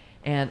line,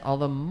 and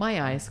although my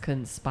eyes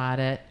couldn't spot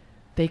it,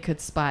 they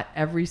could spot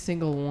every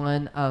single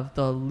one of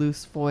the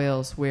loose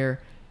foils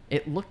where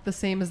it looked the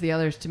same as the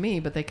others to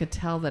me, but they could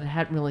tell that it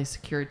hadn't really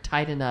secured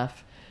tight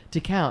enough to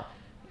count.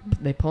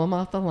 They pull them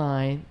off the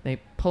line, they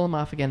pull them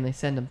off again, they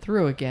send them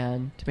through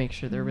again to make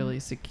sure they're really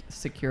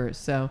secure.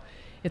 So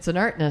it's an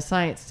art and a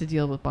science to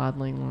deal with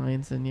bottling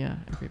lines, and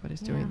everybody's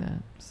doing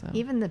that. So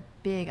even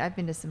I've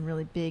been to some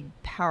really big,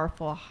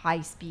 powerful,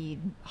 high-speed,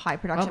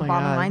 high-production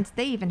bottling lines.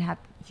 They even have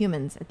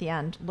humans at the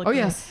end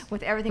looking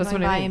with everything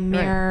going by a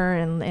mirror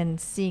and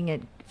seeing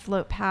it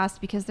float past,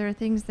 because there are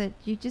things that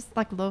you just,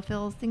 like low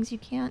fills, things you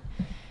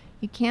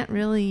don't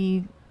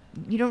really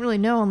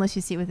know unless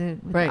you see it with the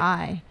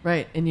eye.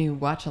 Right, and you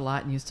watch a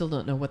lot and you still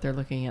don't know what they're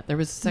looking at. There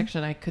was a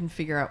section I couldn't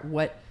figure out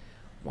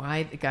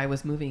why the guy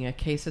was moving a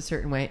case a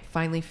certain way.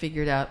 Finally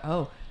figured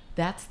out,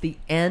 that's the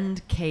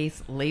end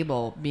case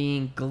label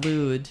being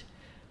glued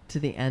to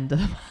the end of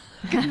the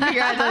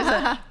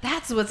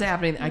that's what's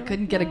happening. I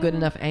couldn't get a good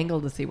enough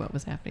angle to see what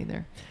was happening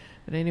there.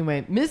 But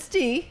anyway,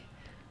 Misty,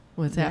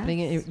 what's happening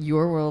in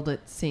your world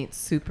at St.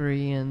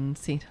 Superi and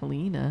St.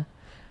 Helena?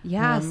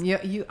 Yes.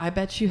 I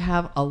bet you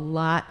have a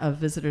lot of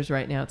visitors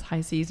right now. It's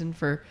high season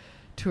for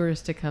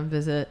tourists to come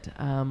visit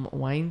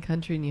wine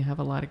country, and you have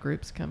a lot of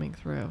groups coming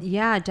through.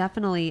 Yeah,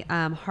 definitely.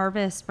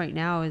 Harvest right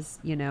now is,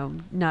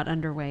 not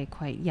underway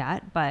quite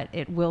yet, but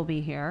it will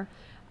be here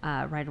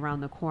right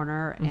around the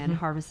corner. And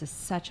harvest is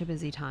such a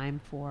busy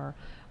time for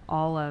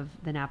all of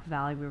the Napa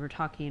Valley. We were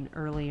talking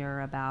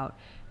earlier about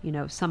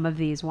some of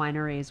these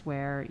wineries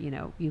where,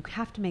 you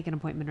have to make an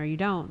appointment or you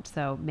don't.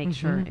 So make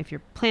sure if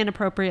you're plan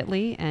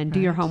appropriately and do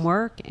your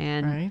homework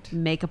and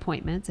make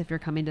appointments if you're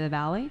coming to the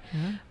Valley.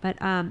 Yeah. But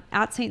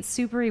at St.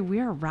 Superi, we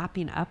are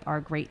wrapping up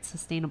our Great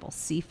Sustainable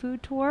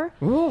Seafood Tour,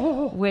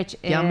 which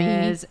yummy.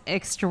 is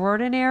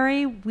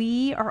extraordinary.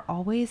 We are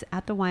always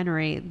at the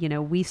winery.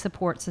 We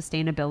support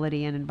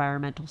sustainability and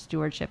environmental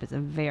stewardship. It's a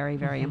very,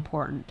 very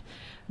important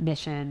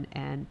mission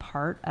and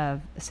part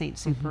of St.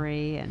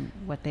 Superi and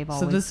what they've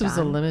always done. So this was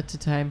a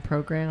limited time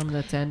program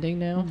that's ending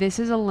now? This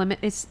is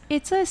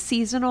it's a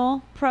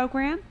seasonal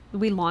program.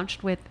 We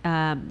launched with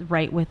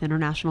right with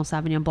International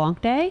Sauvignon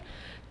Blanc Day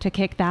to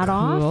kick that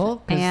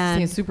off.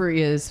 And St. Superi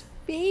is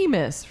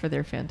famous for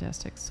their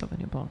fantastic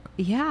Sauvignon Blanc.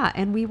 Yeah,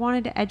 and we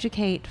wanted to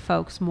educate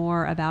folks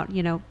more about,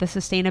 the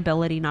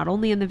sustainability, not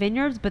only in the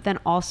vineyards, but then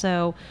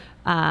also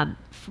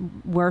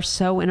we're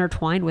so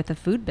intertwined with the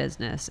food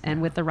business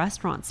and with the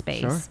restaurant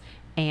space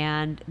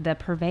and the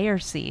purveyor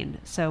scene.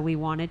 So we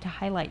wanted to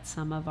highlight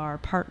some of our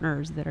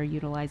partners that are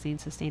utilizing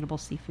sustainable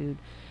seafood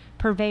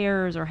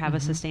purveyors or have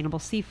a sustainable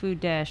seafood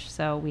dish.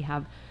 So we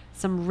have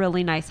some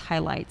really nice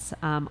highlights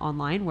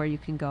online where you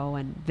can go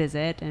and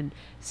visit and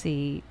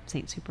see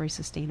St. Superi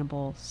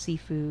sustainable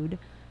seafood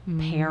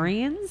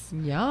pairings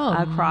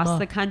across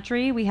the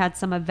country. We had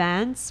some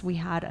events. We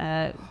had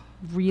a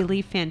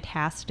really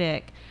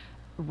fantastic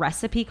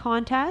recipe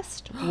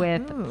contest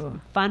with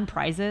fun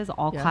prizes,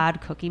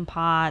 all-clad cooking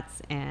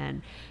pots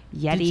and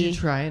Yeti. Did you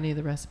try any of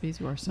the recipes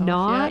yourself?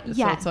 Not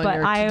yet, so it's on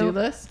your to-do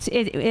list?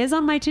 It is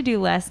on my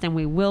to-do list, and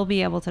we will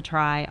be able to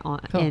try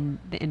in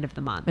the end of the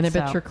month. And I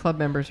bet your club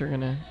members are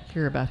going to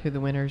hear about who the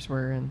winners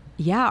were. And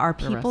our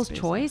People's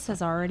Choice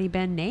has already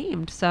been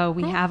named. So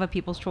we have a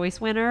People's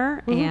Choice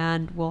winner,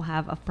 and we'll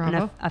have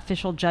an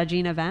official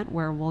judging event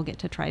where we'll get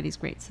to try these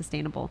great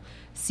sustainable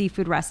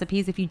seafood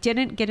recipes. If you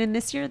didn't get in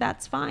this year,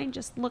 that's fine.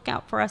 Just look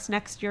out for us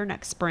next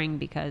spring,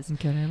 because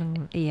get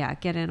in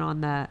on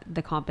the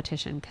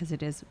competition, because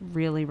it is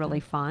really,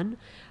 really fun.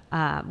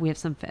 We have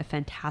some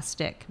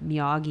fantastic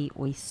Miyagi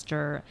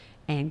oyster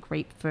and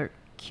grapefruit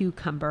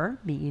cucumber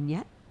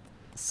mignonette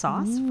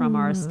sauce from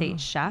our estate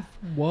chef,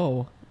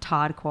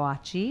 Todd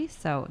Kouachi.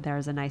 So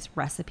there's a nice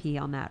recipe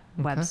on that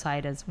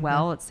website as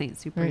well at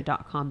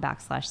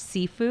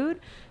stsuperi.com/seafood.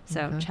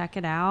 So check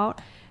it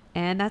out.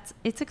 And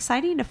it's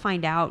exciting to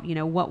find out,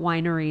 what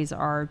wineries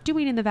are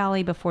doing in the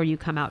Valley before you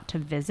come out to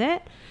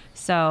visit.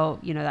 So,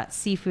 that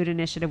seafood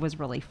initiative was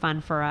really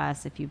fun for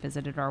us. If you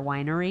visited our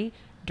winery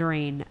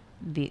during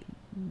the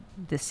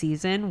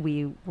season,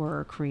 we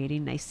were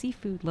creating nice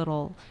seafood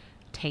little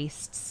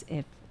tastes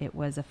if it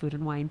was a food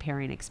and wine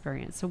pairing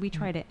experience. So we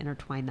try to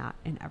intertwine that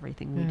in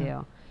everything we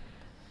do.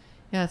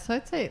 Yeah, so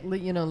I'd say,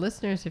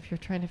 listeners, if you're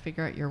trying to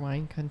figure out your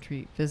wine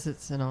country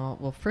visits and all,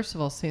 well, first of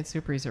all, St.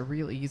 Superi is a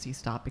real easy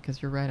stop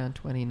because you're right on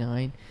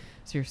 29,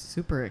 so you're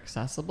super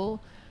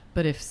accessible.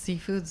 But if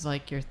seafood's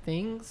like your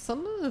thing,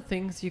 some of the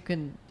things you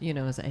can,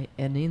 as an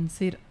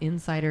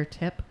insider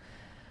tip,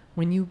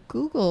 when you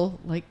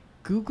Google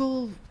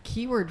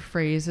keyword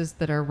phrases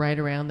that are right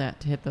around that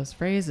to hit those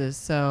phrases.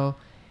 So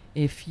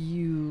if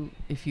you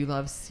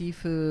love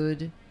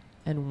seafood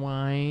and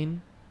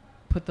wine,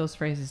 put those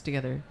phrases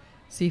together.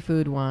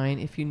 Seafood, wine.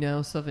 If you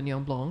know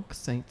Sauvignon Blanc,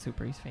 St.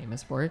 Superi's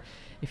famous for it.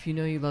 If you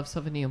love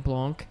Sauvignon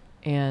Blanc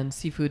and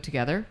seafood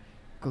together,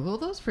 Google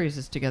those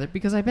phrases together,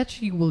 because I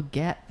bet you will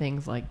get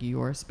things like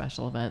your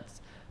special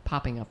events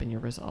popping up in your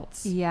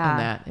results.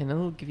 Yeah. And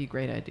it'll give you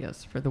great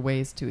ideas for the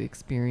ways to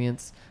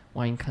experience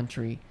wine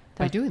country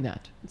by doing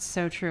that. It's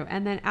so true.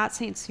 And then at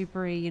St.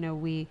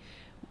 Superi,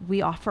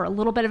 we offer a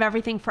little bit of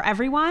everything for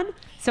everyone.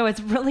 So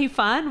it's really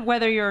fun,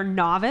 whether you're a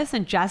novice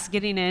and just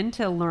getting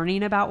into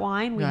learning about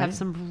wine. We have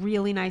some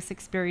really nice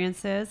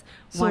experiences.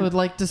 So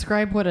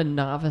describe what a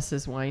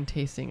novice's wine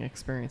tasting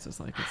experience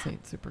is like at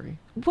St. Superi.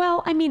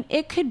 Well, I mean,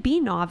 it could be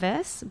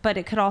novice, but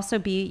you could also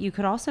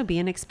be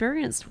an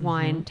experienced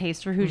wine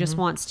taster who just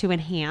wants to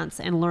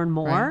enhance and learn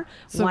more.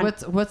 So what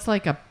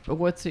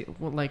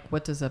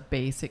does a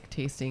basic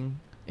tasting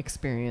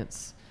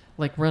experience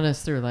run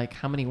us through,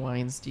 how many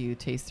wines do you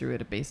taste through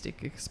at a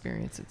basic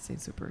experience at St.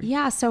 Superi?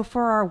 Yeah, so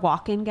for our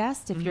walk-in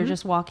guests, if you're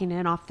just walking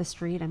in off the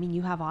street, I mean,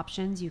 you have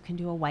options. You can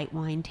do a white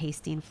wine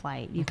tasting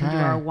flight. You can do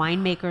our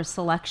winemaker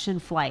selection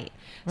flight.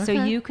 So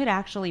you could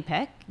actually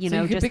pick, you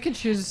could pick and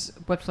choose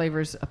what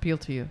flavors appeal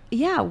to you.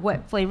 Yeah,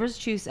 what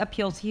flavors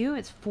appeal to you.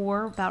 It's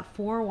about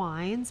 4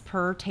 wines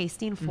per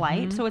tasting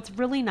flight. So it's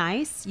really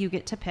nice. You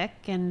get to pick,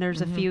 and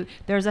there's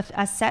there's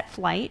a set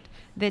flight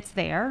that's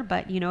there,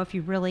 but if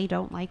you really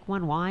don't like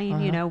one wine,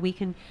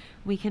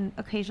 we can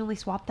occasionally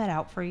swap that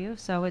out for you.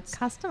 So it's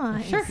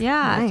customized. Sure.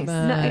 Yeah.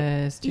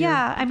 Nice.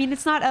 I mean,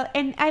 it's not,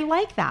 and I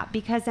like that,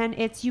 because then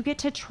you get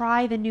to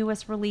try the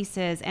newest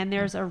releases, and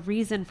there's a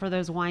reason for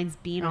those wines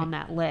being on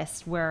that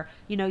list, where,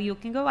 you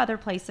can go other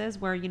places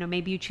where,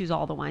 maybe you choose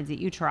all the wines that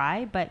you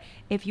try, but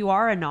if you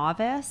are a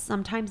novice,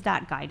 sometimes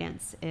that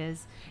guidance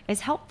is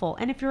helpful.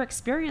 And if you're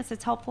experienced,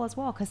 it's helpful as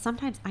well, because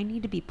sometimes I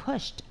need to be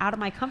pushed out of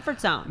my comfort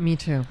zone. Me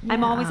too.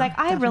 I'm always like,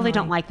 I really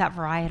don't like that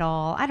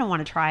varietal. I don't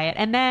want to try it.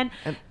 And then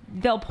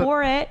they'll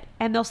pour it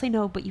and they'll say,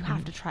 no, but you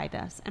have to try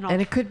this.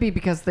 And it could be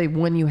because the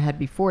one you had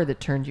before that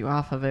turned you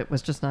off of it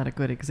was just not a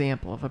good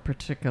example of a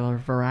particular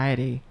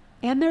variety.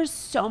 And there's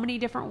so many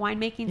different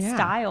winemaking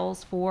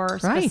styles for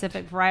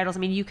specific varietals. I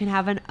mean, you can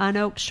have an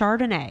unoaked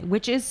Chardonnay,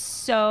 which is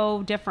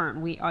so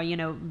different. We are,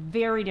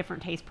 very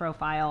different taste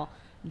profile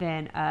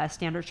than a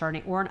standard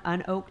Chardonnay, or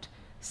an unoaked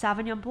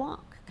Sauvignon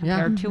Blanc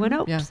compared to an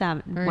oaked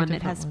one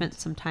that has spent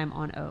some time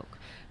on oak.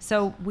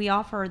 So we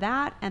offer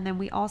that, and then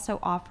we also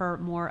offer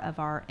more of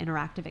our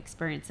interactive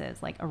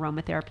experiences, like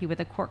aromatherapy with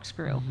a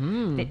corkscrew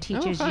that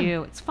teaches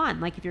you. It's fun.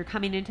 Like if you're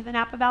coming into the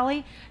Napa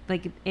Valley,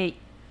 like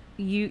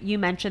you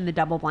mentioned the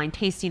double blind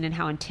tasting and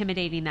how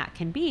intimidating that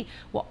can be.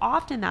 Well,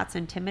 often that's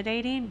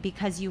intimidating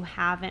because you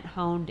haven't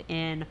honed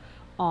in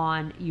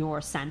on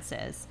your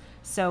senses.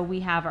 So we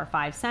have our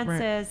 5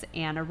 senses,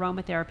 and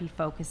aromatherapy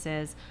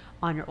focuses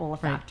on your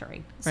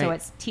olfactory. So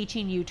it's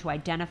teaching you to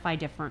identify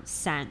different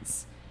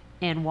scents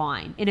in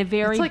wine in a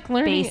very basic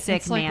manner.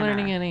 It's like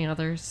learning any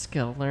other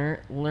skill.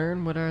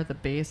 Learn what are the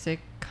basic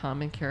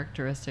common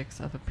characteristics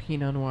of a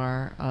Pinot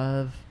Noir,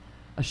 of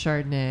a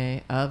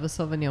Chardonnay, of a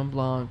Sauvignon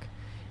Blanc,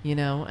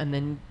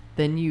 and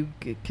then you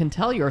can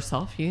tell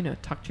yourself,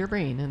 tuck to your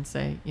brain and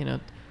say,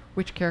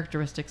 which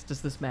characteristics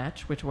does this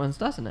match? Which ones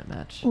doesn't it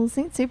match? Well,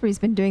 St. Supery's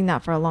been doing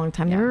that for a long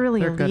time. They're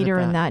really a leader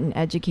in that and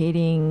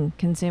educating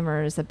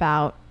consumers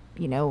about,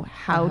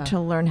 how to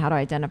learn how to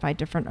identify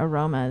different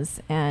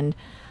aromas. And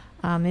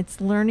it's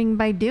learning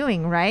by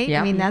doing, right?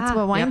 Yep. I mean, that's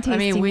what wine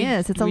tasting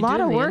is. It's a lot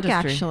of work,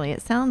 actually.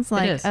 It sounds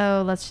like,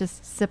 let's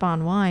just sip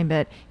on wine.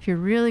 But if you're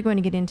really going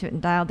to get into it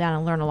and dial down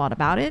and learn a lot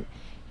about it,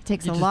 it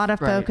takes a lot of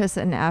focus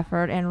and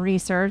effort and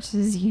research.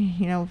 As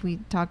we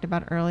talked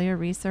about earlier,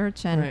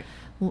 research and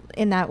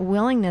in that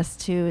willingness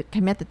to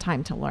commit the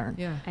time to learn.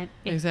 Yeah, and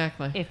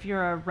exactly. If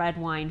you're a red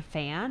wine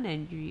fan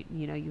and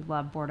you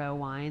love Bordeaux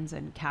wines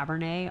and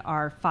Cabernet,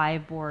 our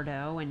 5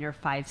 Bordeaux and your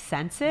 5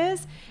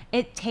 senses,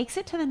 it takes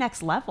it to the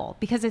next level,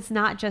 because it's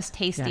not just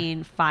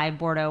tasting 5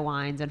 Bordeaux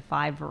wines and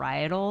 5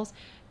 varietals.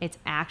 It's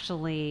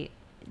actually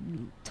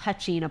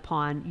touching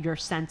upon your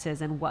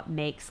senses and what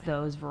makes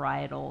those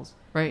varietals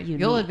unique.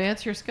 You'll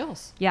advance your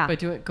skills by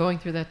going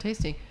through that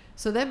tasting.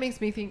 So that makes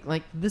me think,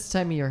 like, this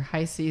time of year,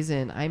 high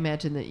season, I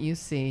imagine that you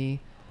see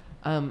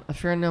a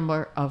fair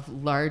number of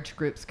large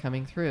groups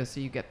coming through.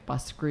 So you get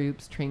bus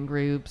groups, train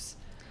groups,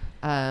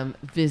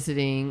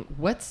 visiting.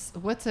 What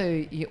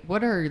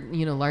are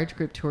large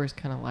group tours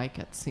kind of like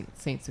at St.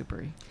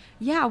 Supery?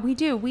 Yeah, we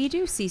do. We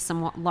do see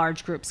some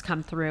large groups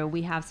come through.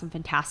 We have some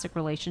fantastic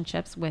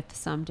relationships with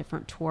some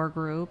different tour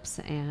groups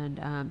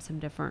and some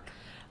different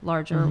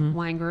larger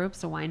wine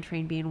groups, a wine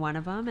train being one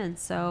of them. And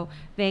so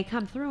they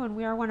come through and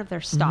we are one of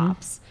their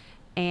stops.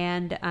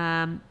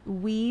 And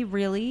we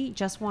really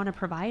just want to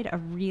provide a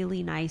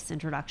really nice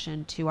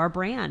introduction to our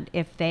brand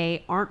if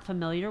they aren't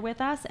familiar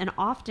with us. And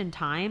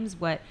oftentimes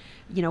one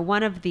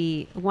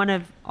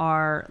of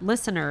our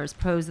listeners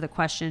posed the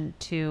question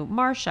to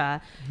Marcia,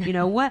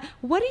 what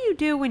do you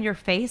do when you're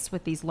faced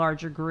with these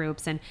larger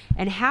groups, and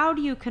how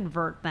do you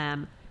convert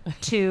them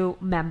to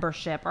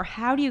membership, or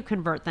how do you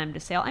convert them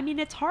to sale? I mean,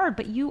 it's hard,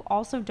 but you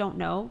also don't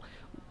know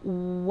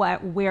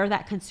where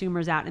that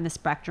consumer's at in the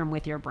spectrum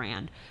with your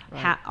brand.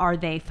 Are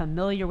they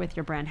familiar with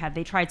your brand? Have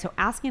they tried? So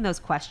asking those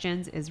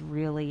questions is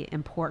really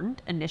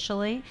important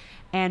initially,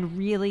 and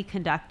really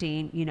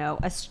conducting,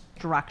 a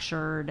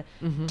structured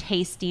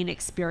tasting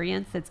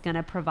experience that's going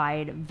to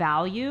provide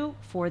value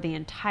for the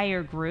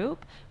entire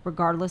group,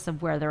 regardless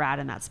of where they're at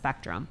in that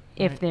spectrum.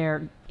 If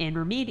they're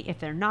intermediate, if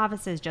they're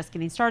novices just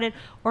getting started,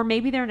 or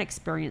maybe they're an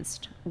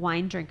experienced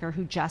wine drinker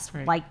who just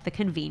like the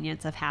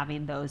convenience of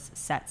having those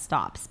set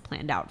stops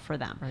planned out for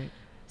them.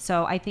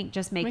 So I think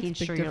just making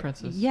sure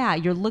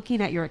you're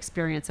looking at your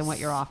experience and what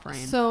you're offering.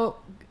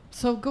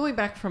 So going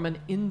back from an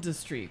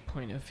industry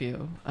point of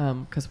view,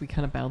 because we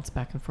kind of bounce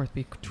back and forth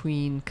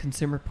between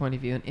consumer point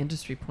of view and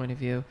industry point of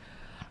view,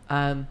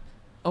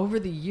 over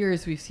the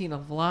years we've seen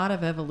a lot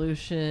of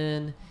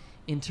evolution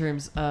in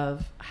terms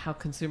of how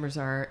consumers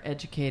are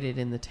educated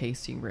in the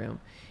tasting room.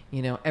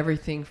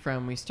 Everything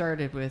from, we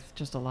started with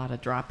just a lot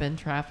of drop-in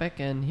traffic,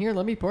 and here,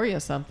 let me pour you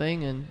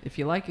something, and if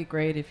you like it,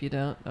 great. If you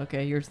don't,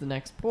 okay, here's the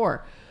next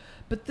pour.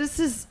 But this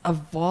has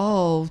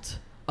evolved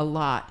a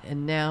lot,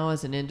 and now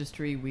as an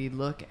industry we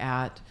look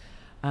at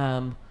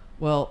how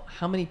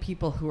many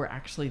people who are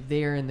actually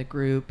there in the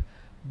group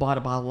bought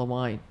a bottle of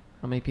wine,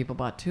 how many people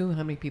bought 2,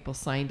 how many people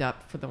signed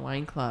up for the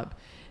wine club.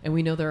 And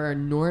we know there are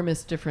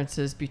enormous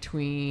differences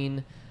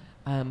between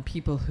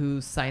people who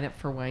sign up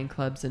for wine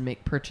clubs and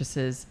make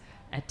purchases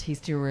at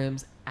tasting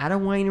rooms at a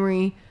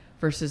winery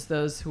versus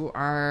those who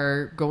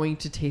are going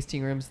to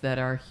tasting rooms that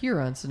are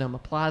here on Sonoma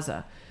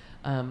Plaza.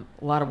 A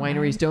lot of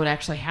wineries don't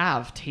actually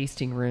have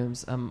tasting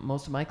rooms.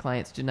 Most of my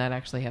clients do not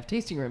actually have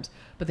tasting rooms,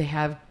 but they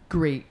have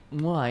great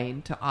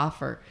wine to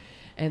offer.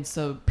 And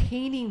so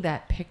painting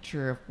that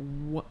picture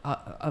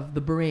of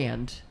the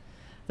brand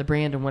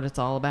and what it's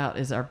all about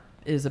is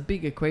a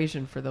big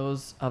equation for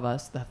those of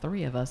us, the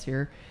 3 of us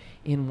here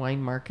in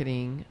wine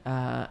marketing,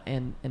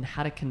 and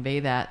how to convey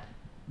that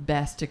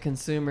best to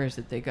consumers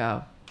that they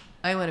go,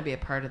 I want to be a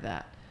part of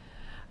that.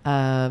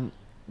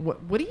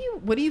 What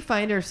do you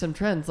find are some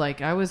trends?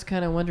 Like, I was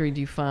kind of wondering,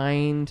 do you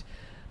find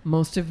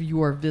most of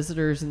your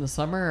visitors in the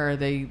summer, are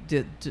they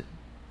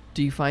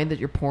do you find that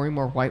you're pouring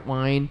more white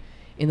wine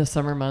in the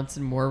summer months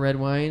and more red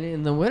wine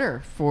in the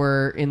winter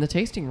in the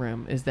tasting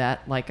room? Is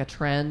that like a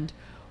trend,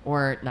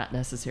 or not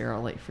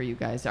necessarily for you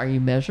guys? Are you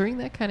measuring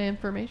that kind of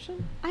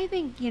information? I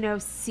think,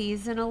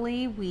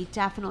 seasonally, we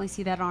definitely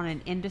see that on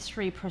an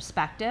industry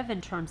perspective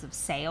in terms of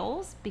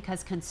sales,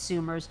 because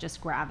consumers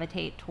just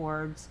gravitate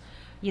towards,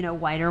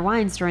 whiter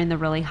wines during the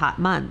really hot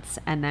months.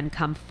 And then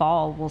come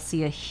fall, we'll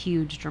see a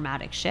huge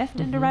dramatic shift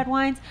into red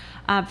wines.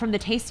 From the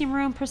tasting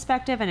room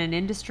perspective and an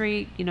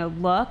industry,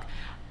 look,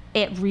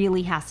 it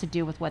really has to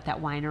do with what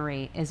that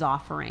winery is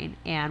offering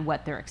and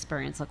what their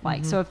experience look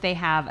like. So if they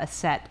have a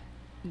set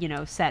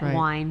Right.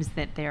 wines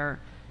that they're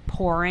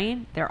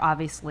pouring, they're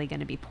obviously going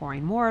to be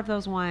pouring more of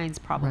those wines,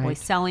 probably Right.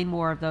 selling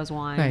more of those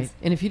wines. Right.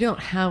 And if you don't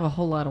have a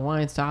whole lot of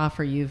wines to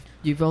offer, you've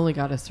only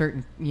got a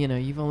certain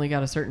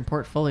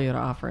portfolio to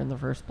offer in the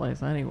first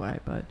place anyway.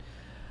 But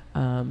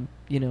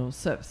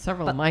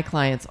several of my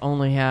clients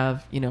only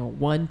have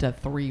 1 to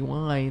 3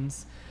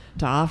 wines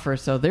to offer.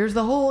 So there's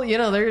the whole,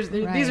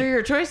 these are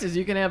your choices.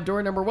 You can have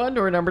door number 1,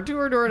 door number 2,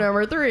 or door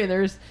number 3, and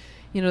there's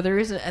there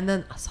isn't. And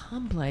then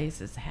some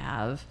places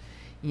have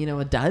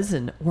a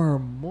dozen or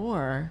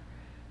more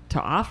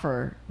to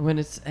offer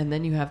and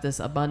then you have this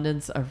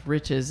abundance of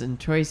riches and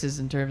choices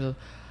in terms of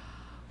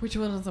which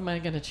ones am I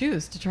going to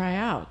choose to try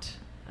out.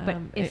 But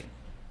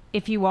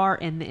if you are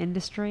in the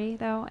industry,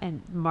 though,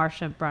 and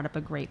Marcia brought up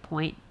a great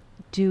point,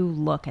 do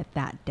look at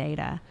that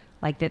data,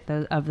 like that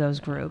of those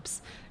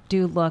groups.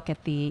 Do look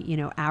at the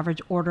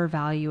average order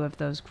value of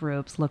those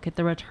groups. Look at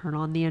the return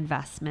on the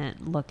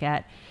investment. Look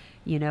at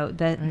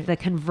the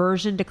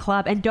conversion to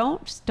club, and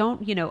don't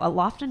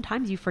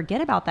oftentimes you forget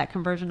about that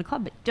conversion to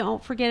club, but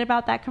don't forget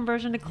about that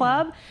conversion to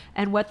club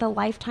and what the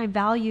lifetime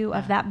value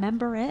of that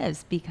member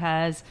is,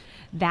 because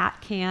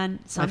that can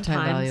sometimes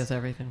lifetime value is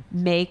everything.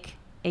 Make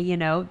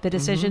the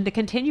decision to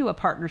continue a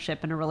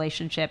partnership and a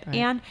relationship,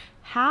 and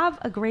have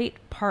a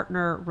great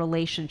partner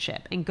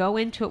relationship and go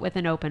into it with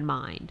an open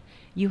mind.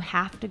 You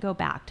have to go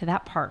back to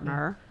that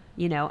partner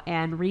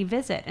and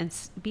revisit and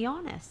be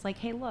honest. Like,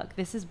 hey, look,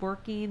 this is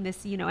working,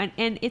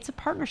 and it's a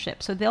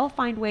partnership. So they'll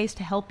find ways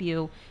to help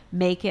you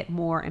make it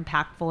more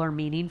impactful or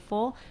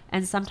meaningful.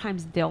 And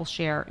sometimes they'll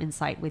share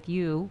insight with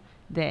you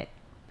that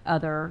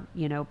other, of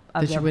that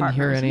their you wouldn't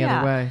hear any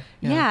other way.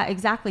 Yeah,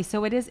 exactly.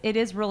 So it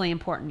is really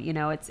important.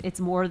 It's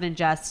more than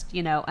just,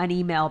 an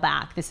email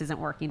back. This isn't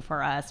working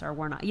for us, or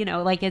we're not,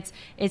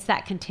 it's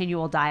that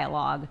continual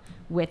dialogue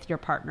with your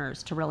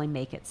partners to really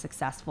make it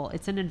successful.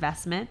 It's an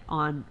investment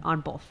on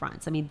both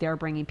fronts. I mean, they're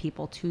bringing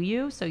people to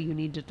you, so you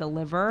need to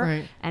deliver.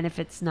 Right. And if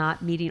it's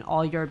not meeting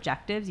all your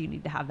objectives, you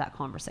need to have that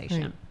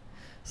conversation. Right.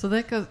 So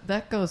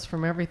that goes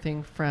from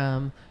everything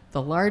from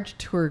the large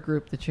tour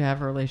group that you have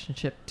a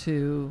relationship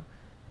to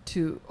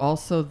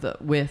also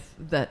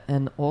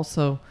and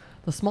also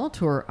the small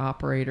tour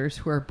operators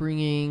who are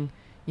bringing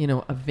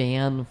a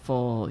van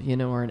full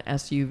or an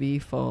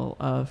SUV full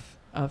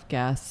of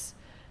guests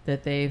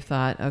that they've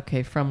thought,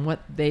 okay, from what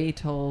they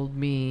told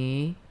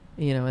me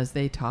as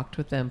they talked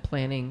with them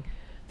planning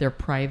their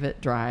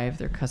private drive,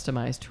 their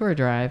customized tour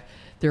drive,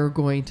 they're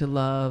going to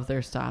love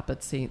their stop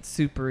at St.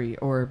 Superi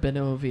or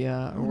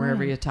Benovia or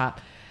wherever you stop.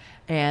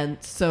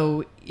 And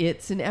so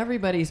it's in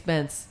everybody's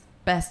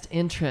best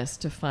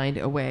interest to find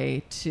a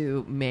way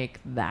to make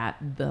that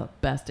the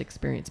best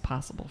experience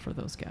possible for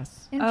those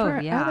guests. And for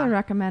other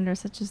recommenders,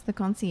 such as the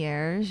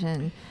concierge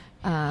and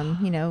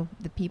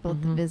the people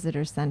at the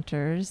visitor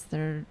centers,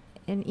 they're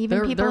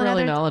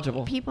really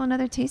knowledgeable. People in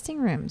other tasting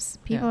rooms.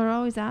 People are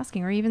always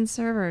asking, or even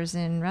servers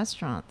in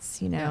restaurants.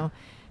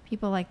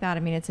 People like that. I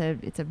mean, it's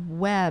a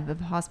web of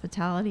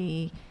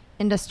hospitality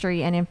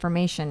industry and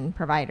information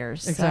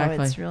providers. Exactly.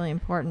 So it's really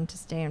important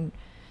to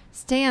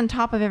stay on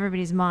top of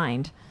everybody's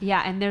mind.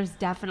 Yeah, and there's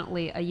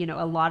definitely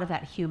a lot of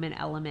that human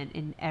element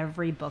in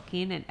every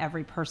booking and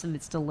every person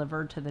that's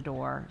delivered to the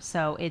door.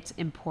 So it's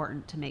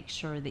important to make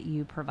sure that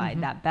you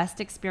provide that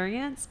best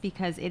experience,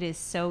 because it is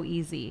so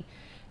easy,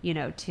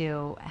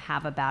 to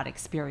have a bad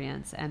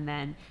experience, and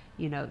then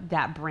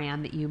that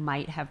brand that you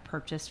might have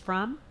purchased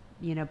from,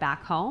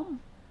 back home,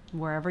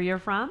 wherever you're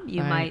from,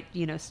 you might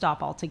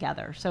stop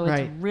altogether. So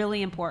it's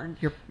really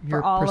important your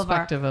for all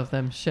perspective of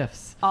them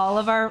shifts.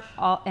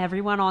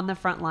 Everyone on the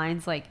front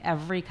lines, like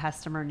every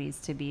customer needs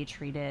to be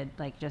treated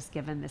like just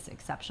given this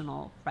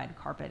exceptional red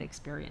carpet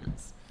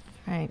experience.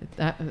 Right.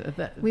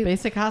 That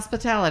basic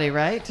hospitality,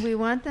 right? We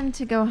want them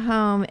to go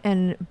home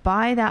and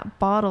buy that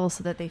bottle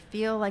so that they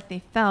feel like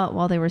they felt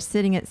while they were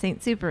sitting at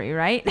St. Superi,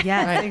 right?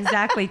 Yes,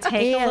 exactly.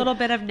 Take a little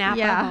bit of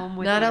Napa home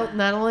with you.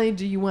 Not only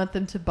do you want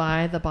them to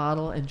buy the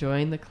bottle and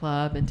join the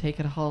club and take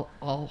it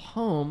all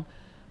home,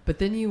 but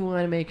then you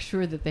want to make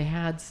sure that they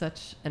had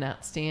such an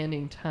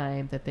outstanding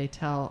time that they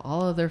tell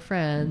all of their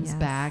friends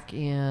back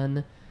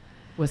in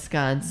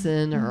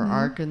Wisconsin or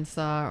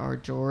Arkansas or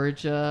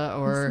Georgia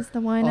or This is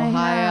the wine I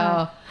Ohio.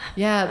 have.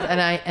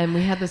 Yeah, and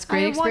we had this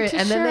great experience. I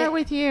want to share it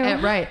with you.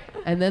 Right,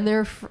 and then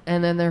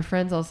their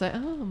friends all say,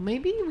 "Oh,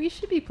 maybe we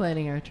should be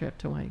planning our trip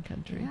to wine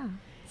country." Yeah.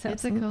 So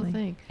it's a cool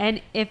thing.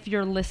 And if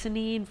you're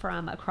listening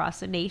from across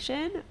the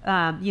nation,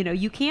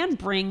 you can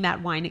bring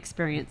that wine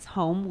experience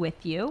home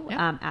with you.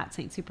 Yeah. At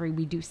St. Superi,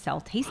 we do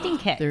sell tasting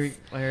kits. There You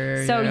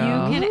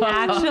can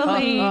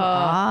actually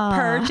Ah.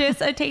 purchase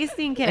a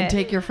tasting kit. and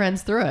take your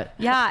friends through it.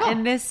 Yeah,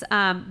 and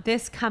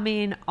this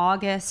coming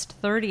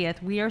August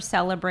 30th, we are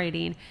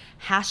celebrating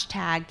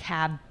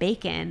 #Cab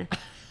Bacon,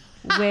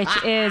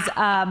 which is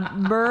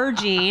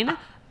merging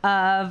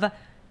of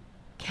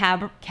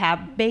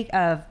Cabernet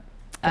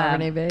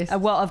based.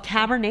 of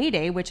Cabernet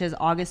Day, which is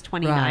August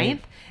 29th,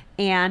 Right.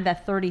 and the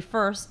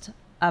 31st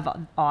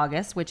of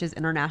August, which is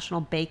International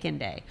Bacon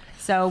Day.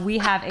 So we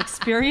have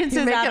experiences.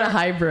 You make it a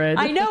hybrid.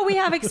 I know we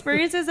have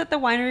experiences at the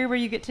winery where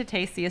you get to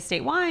taste the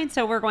estate wine.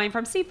 So we're going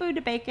from seafood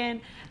to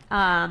bacon,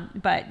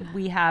 but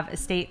we have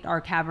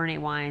our Cabernet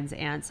wines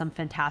and some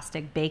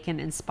fantastic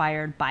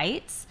bacon-inspired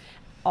bites.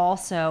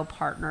 Also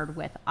partnered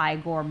with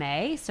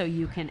iGourmet, so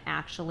you can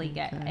actually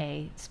get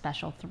a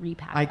special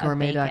 3-pack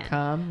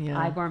iGourmet.com, of bacon.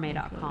 yeah.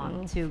 iGourmet.com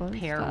Okay, to fun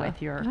pair stuff.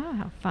 with your Oh,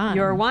 how fun.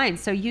 your wine.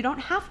 So you don't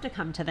have to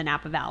come to the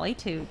Napa Valley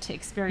to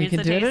experience You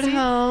can the do it at tasting.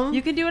 home.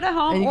 You can do it at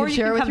home, And you or can you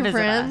share can it with come your visit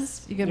friends.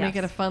 us. You can make it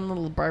a Yes. fun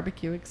little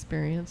barbecue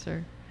experience,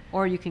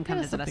 or you can come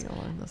visit us. something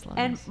along those lines.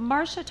 And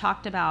Marcia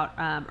talked about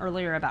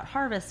earlier about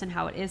harvest and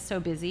how it is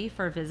so busy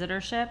for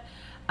visitorship.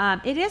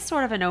 It is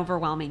sort of an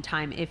overwhelming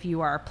time if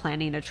you are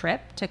planning a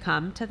trip to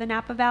come to the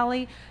Napa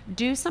Valley.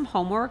 Do some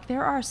homework.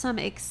 There are some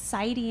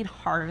exciting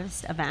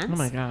harvest events Oh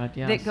my God,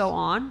 yes. that go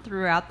on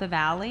throughout the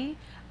valley.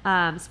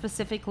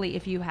 Specifically,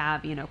 if you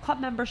have club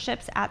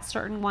memberships at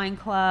certain wine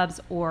clubs,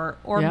 or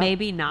Yeah,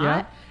 maybe not.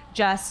 yeah.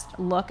 Just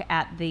look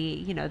at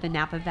the the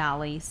Napa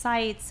Valley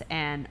sites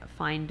and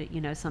find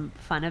some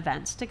fun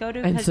events to go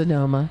to. And 'cause-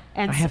 Sonoma.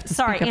 And I have to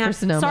sorry, speak up for and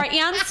Sonoma. sorry,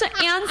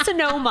 and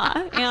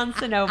Sonoma, and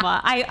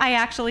Sonoma. I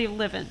actually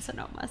live in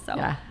Sonoma, so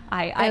Yeah.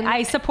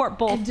 I support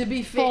both. And to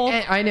be both-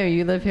 fair, I know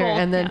you live here, both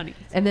and counties.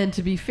 then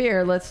to be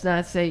fair, let's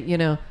not say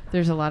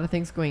there's a lot of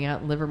things going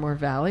out in Livermore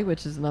Valley,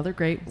 which is another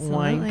great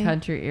wine Absolutely.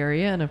 country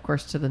area, and of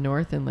course to the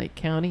north in Lake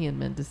County and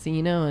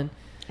Mendocino and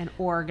and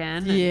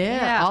Oregon.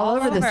 all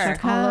over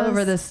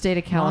the state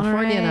of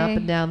California and up Monterey.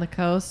 and down the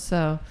coast.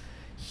 So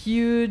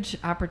huge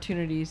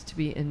opportunities to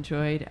be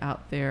enjoyed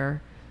out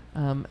there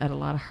at a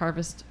lot of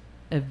harvest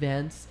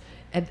events.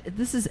 And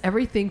this is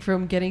everything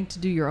from getting to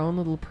do your own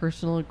little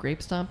personal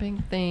grape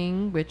stomping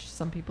thing, which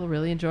some people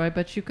really enjoy,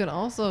 but you can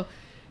also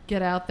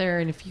get out there,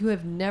 and if you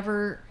have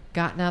never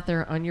gotten out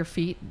there on your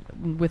feet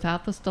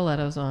without the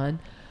stilettos on,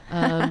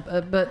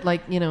 but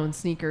like, in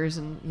sneakers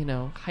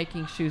and,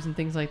 hiking shoes and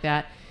things like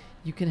that,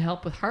 you can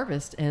help with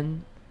harvest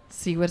and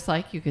see what it's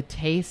like. You could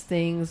taste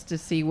things to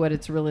see what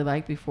it's really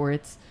like before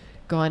it's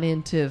gone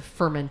into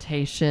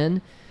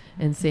fermentation,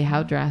 and see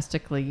how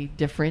drastically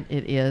different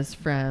it is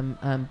from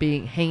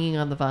hanging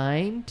on the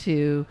vine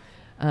to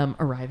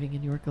arriving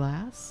in your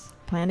glass.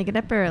 Plan to get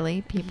up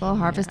early. People,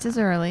 harvest is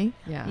early.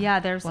 Yeah,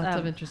 there's lots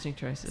of interesting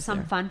choices. some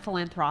there. fun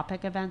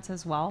philanthropic events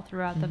as well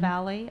throughout the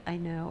valley. I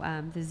know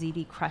the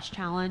ZD Crush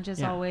Challenge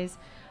is Yeah. always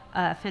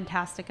a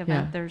fantastic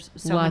event. Yeah. There's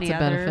so Lots many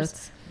of others.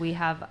 benefits. We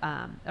have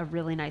a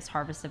really nice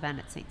harvest event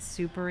at St.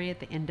 Superi at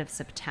the end of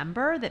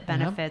September that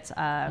benefits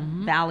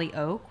Valley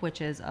Oak,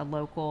 which is a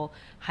local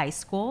high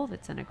school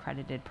that's an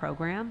accredited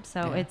program.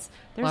 So Yeah.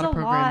 there's Lot a of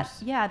lot.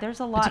 programs. Yeah, there's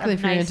a lot Particularly of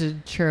if you're nice,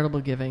 into charitable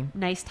giving.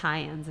 nice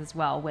tie-ins as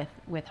well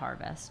with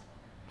harvest.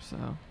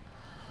 So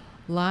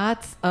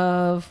lots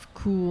of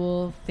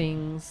cool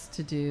things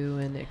to do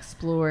and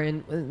explore.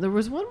 And there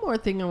was one more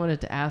thing I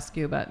wanted to ask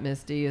you about,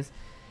 Misty, is,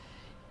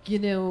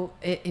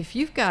 if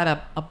you've got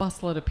a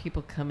busload of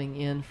people coming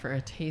in for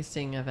a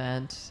tasting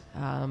event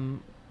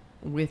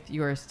with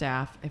your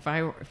staff, if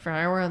I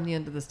were on the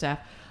end of the staff,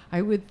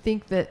 I would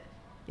think that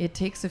it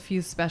takes a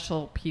few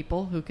special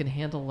people who can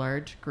handle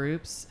large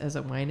groups as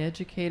a wine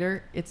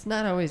educator. It's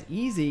not always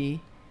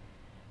easy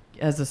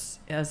as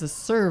a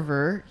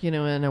server,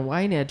 and a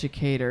wine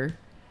educator,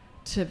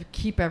 to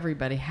keep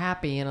everybody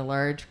happy in a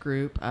large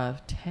group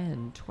of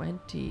 10,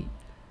 20,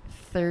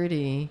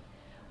 30.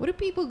 What do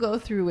people go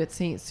through at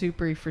St.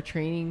 Superi for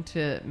training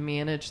to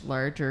manage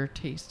larger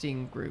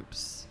tasting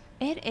groups?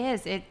 It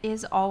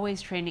is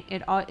always training.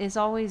 It is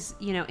always,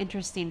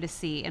 interesting to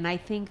see. And I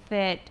think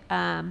that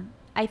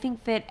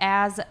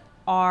as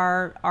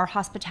our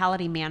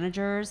hospitality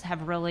managers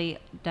have really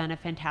done a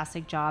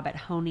fantastic job at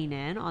honing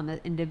in on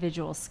the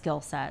individual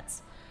skill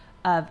sets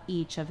of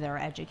each of their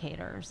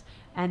educators,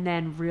 and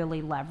then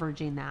really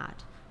leveraging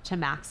that to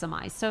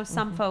maximize. So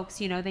some folks,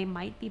 they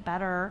might be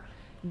better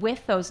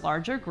with those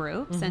larger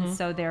groups, and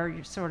so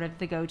they're sort of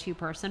the go-to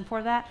person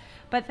for that.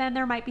 But then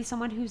there might be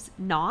someone who's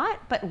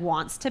not, but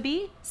wants to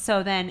be.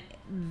 So then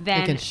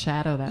They can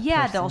shadow that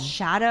yeah, person. they'll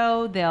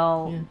shadow.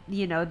 They'll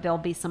there'll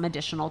be some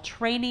additional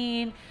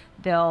training.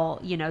 they'll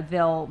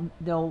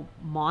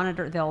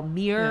monitor, they'll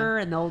mirror,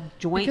 and they'll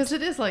joint. Because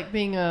it is like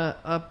being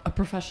a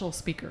professional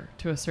speaker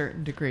to a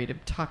certain degree, to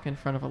talk in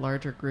front of a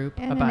larger group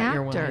and about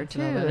your an wine. actor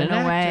too, in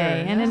a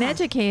way, and an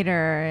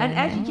educator.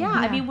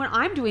 I mean, when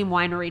I'm doing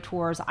winery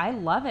tours, I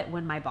love it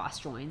when my boss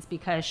joins,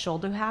 because she'll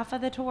do half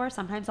of the tour.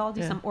 Sometimes I'll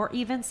do some, or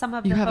even some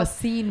of you the have folks, a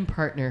scene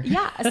partner.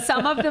 Yeah,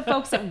 some of the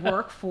folks that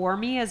work for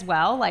me as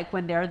well, like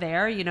when they're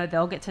there,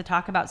 they'll get to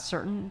talk about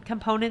certain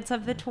components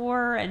of the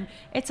tour, and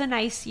it's a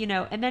nice,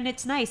 and then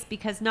it's nice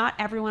because not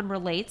everyone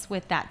relates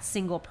with that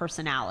single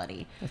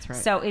personality. That's right.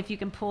 So if you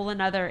can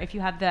if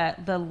you have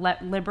the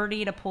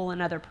liberty to pull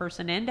another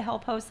person in to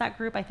help host that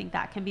group, I think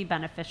that can be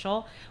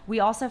beneficial. We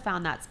also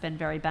found that's been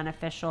very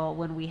beneficial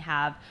when we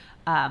have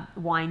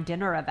wine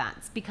dinner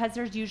events, because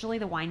there's usually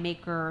the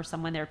winemaker or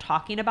someone there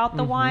talking about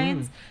the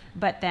wines,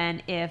 but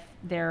then if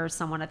there's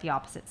someone at the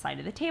opposite side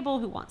of the table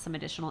who wants some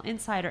additional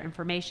insight or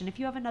information, if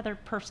you have another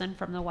person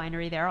from the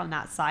winery there on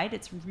that side,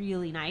 it's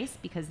really nice,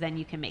 because then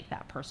you can make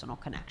that personal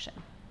connection.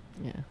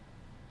 Yeah,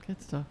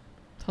 good stuff.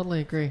 Totally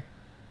agree.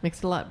 Makes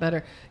it a lot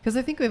better, because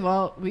I think we've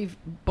all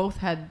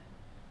had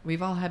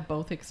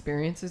both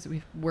experiences.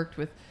 We've worked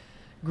with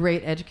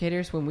great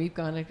educators when we've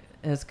gone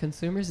as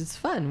consumers. It's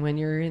fun when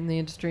you're in the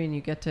industry and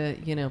you get to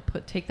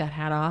take that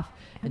hat off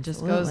and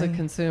just go as a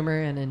consumer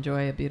and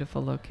enjoy a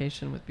beautiful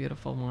location with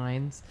beautiful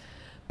wines.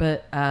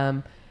 But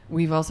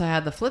we've also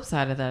had the flip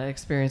side of that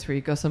experience, where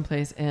you go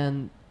someplace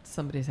and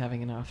somebody's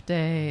having an off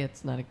day.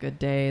 It's not a good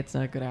day. It's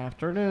not a good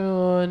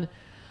afternoon.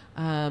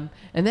 And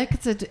that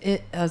gets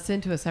us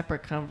into a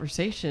separate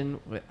conversation.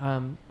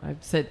 I've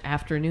said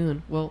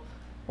afternoon. Well,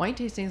 wine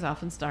tastings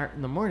often start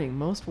in the morning.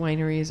 Most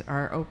wineries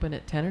are open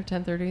at 10 or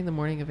 10:30 in the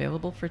morning,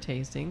 available for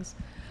tastings.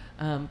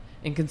 And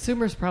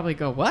consumers probably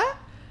go, what?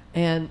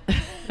 And,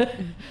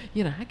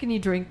 how can you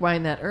drink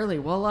wine that early?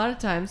 Well, a lot of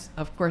times,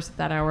 of course, at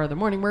that hour of the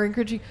morning, we're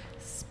encouraging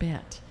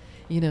spit.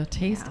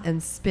 Taste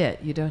and spit.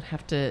 You don't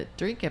have to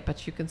drink it,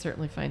 but you can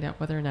certainly find out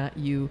whether or not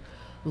you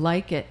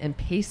like it and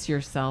pace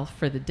yourself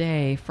for the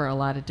day for a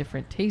lot of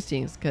different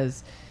tastings.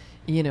 Because,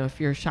 if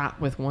you're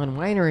shot with one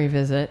winery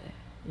visit,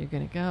 you're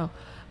going to go.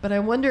 But I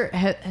wonder,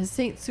 has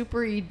St.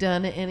 Superi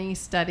done any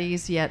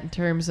studies yet in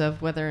terms of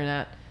whether or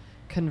not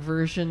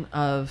conversion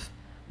of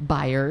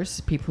buyers,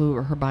 people who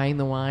are buying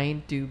the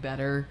wine, do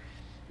better,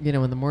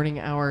 in the morning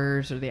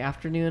hours or the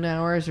afternoon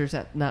hours? Or has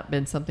that not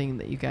been something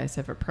that you guys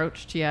have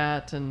approached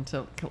yet, and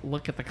to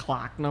look at the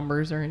clock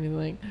numbers or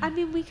anything? I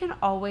mean, we can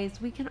always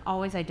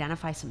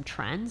identify some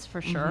trends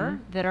for sure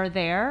that are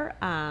there.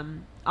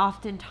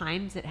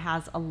 Oftentimes it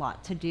has a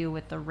lot to do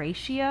with the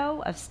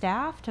ratio of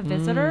staff to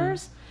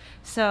visitors.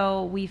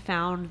 So we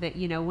found that,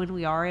 when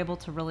we are able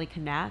to really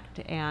connect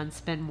and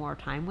spend more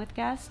time with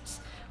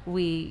guests,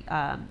 we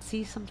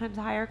see sometimes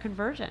a higher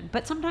conversion,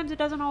 but sometimes it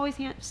doesn't always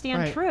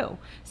stand true.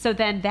 So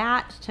then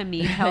that, to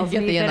me, tells me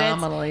the that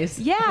anomalies.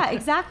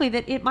 Exactly,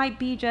 that it might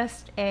be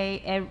just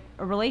a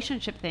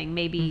relationship thing,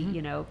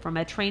 maybe, from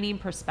a training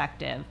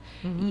perspective.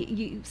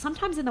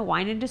 Sometimes in the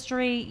wine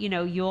industry,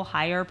 you'll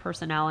hire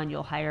personnel and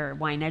you'll hire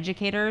wine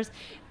educators,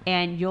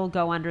 and you'll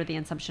go under the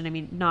assumption, I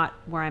mean, not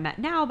where I'm at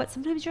now, but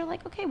sometimes you're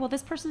like, okay, well,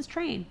 this person's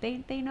trained.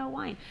 They know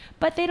wine.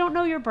 But they don't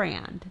know your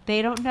brand.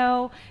 They don't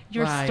know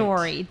your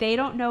story. They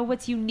don't know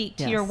what's unique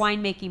to your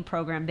winemaking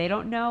program. They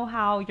don't know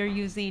how you're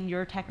using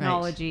your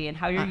technology and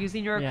how you're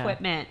using your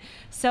equipment.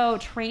 So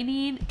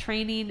training.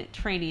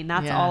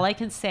 That's all I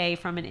can say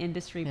from an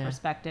industry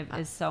perspective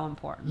is so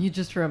important. You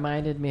just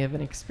reminded me of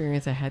an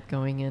experience I had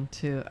going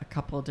into a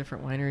couple of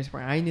different wineries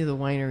where I knew the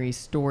winery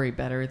story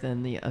better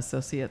than the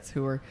associates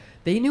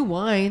they knew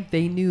wine,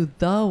 they knew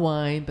the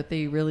wine, but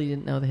they really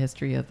didn't know the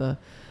history of the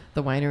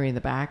winery in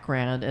the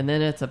background. And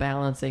then it's a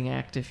balancing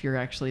act if you're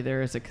actually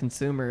there as a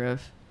consumer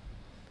of,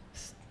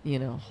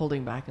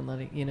 holding back and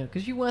letting,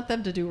 because you want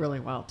them to do really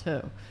well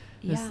too.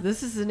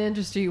 This is an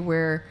industry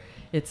where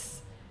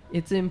it's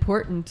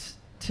important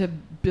to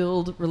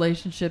build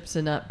relationships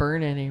and not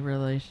burn any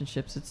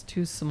relationships. It's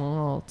too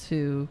small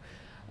to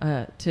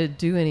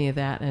do any of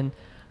that. And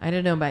I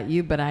don't know about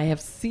you, but I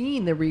have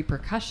seen the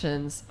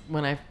repercussions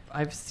when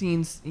I've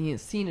seen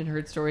and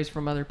heard stories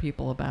from other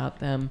people about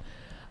them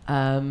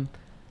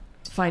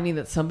finding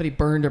that somebody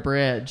burned a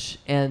bridge,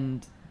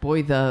 and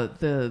boy,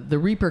 the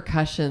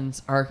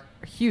repercussions are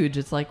huge.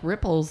 It's like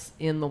ripples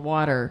in the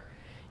water.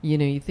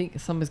 You think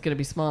something's going to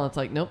be small. It's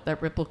like, nope,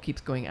 that ripple keeps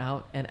going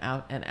out and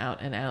out and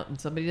out and out, and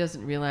somebody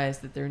doesn't realize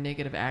that their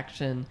negative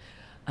action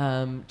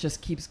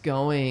just keeps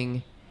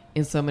going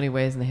in so many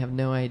ways, and they have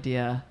no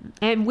idea.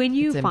 And when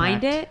you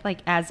find it, like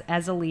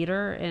as a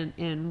leader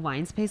in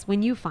wine space,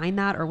 when you find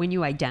that, or when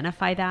you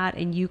identify that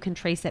and you can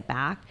trace it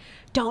back,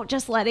 don't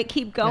just let it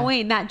keep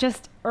going. That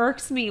just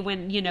irks me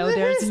when,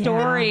 there's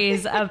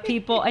stories of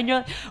people and you're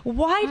like,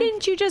 why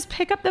didn't you just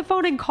pick up the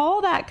phone and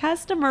call that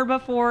customer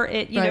before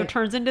it,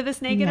 turns into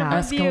this negative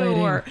review?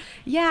 Or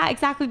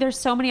exactly. There's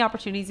so many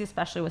opportunities,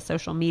 especially with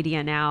social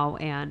media now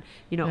and,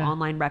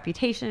 online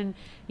reputation,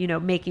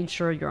 making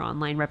sure your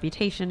online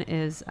reputation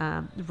is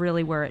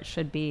really where it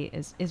should be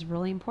is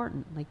really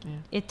important. Like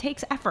it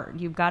takes effort.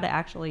 You've got to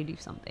actually do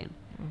something.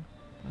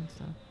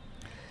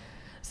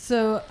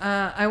 So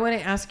I want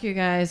to ask you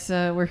guys,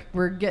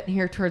 we're getting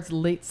here towards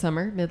late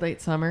summer,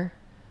 mid-late summer.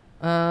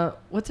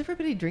 What's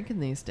everybody drinking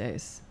these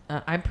days?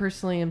 I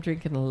personally am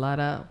drinking a lot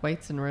of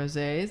whites and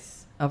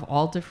rosés of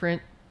all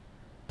different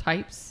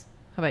types.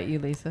 How about you,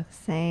 Lisa?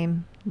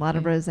 Same. A lot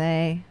of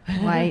rosé,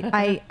 white.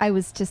 I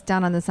was just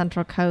down on the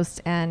Central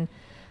Coast, and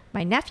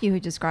my nephew, who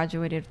just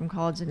graduated from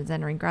college and is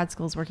entering grad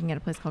school, is working at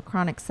a place called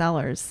Chronic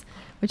Cellars,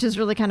 which is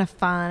really kind of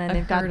fun. And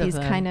they've got these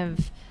kind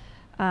of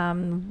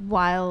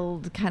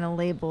wild kind of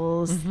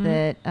labels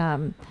that,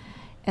 and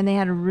they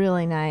had a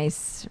really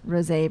nice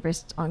rosé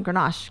based on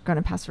Grenache,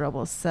 Grenache Paso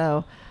Robles.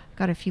 So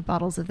got a few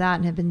bottles of that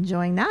and have been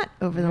enjoying that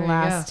over the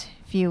last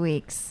few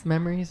weeks.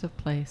 Memories of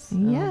place.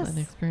 Yes. And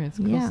experience.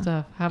 Cool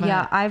stuff. How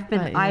about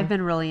I've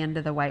been really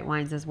into the white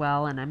wines as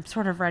well, and I'm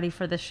sort of ready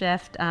for the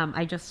shift.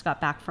 I just got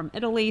back from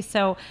Italy,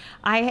 so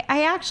I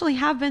actually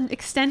have been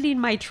extending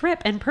my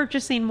trip and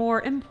purchasing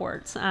more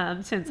imports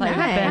since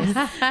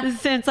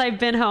I've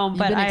been home.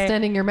 You've been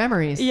extending your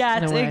memories.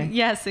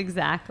 Yes,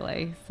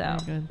 exactly. So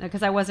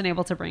because I wasn't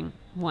able to bring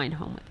wine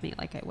home with me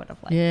like I would have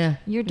liked. Yeah,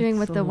 you're doing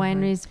what the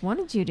wineries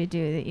wanted you to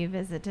do that you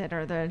visited,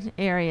 or the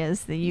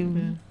areas that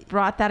you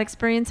brought that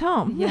experience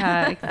home.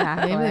 Yeah,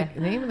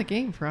 exactly. Name of the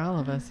game for all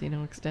of us,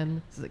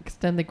 extend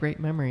the great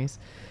memories.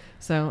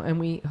 So, and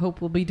we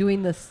hope we'll be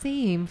doing the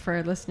same for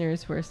our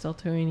listeners who are still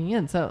tuning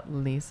in. So,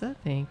 Lisa,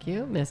 thank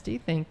you. Misty,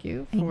 thank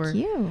you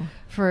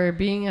for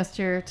being us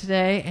here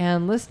today.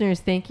 And listeners,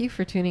 thank you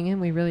for tuning in.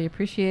 We really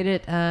appreciate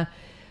it.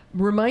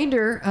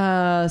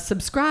 Reminder,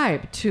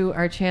 subscribe to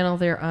our channel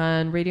there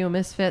on Radio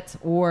Misfits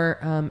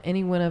or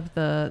any one of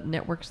the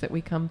networks that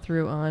we come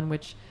through on,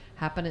 which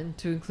happen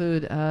to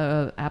include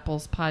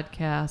Apple's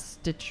podcast,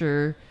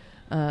 Stitcher,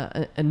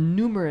 a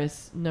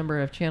numerous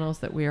number of channels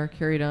that we are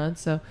carried on.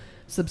 So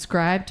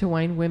subscribe to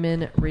Wine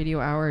Women Radio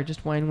Hour, or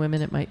just Wine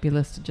Women. It might be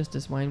listed just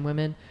as Wine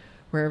Women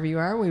wherever you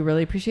are. We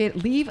really appreciate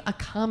it. Leave a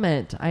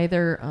comment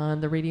either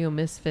on the Radio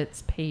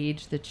Misfits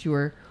page that you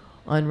are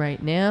on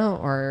right now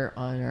or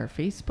on our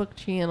Facebook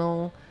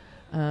channel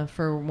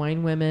for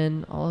Wine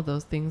Women. All of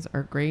those things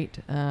are great.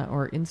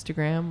 Or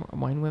Instagram,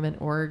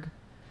 winewomen.org.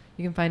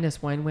 You can find us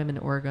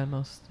winewomen.org on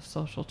most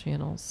social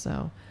channels.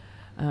 So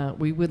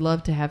we would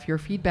love to have your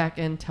feedback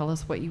and tell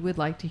us what you would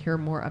like to hear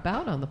more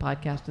about on the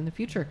podcast in the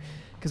future,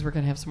 because we're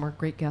going to have some more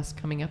great guests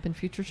coming up in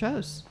future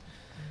shows.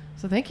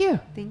 So thank you.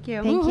 Thank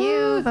you. Thank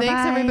you. Bye-bye.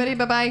 Thanks, everybody.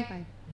 Bye-bye. Bye.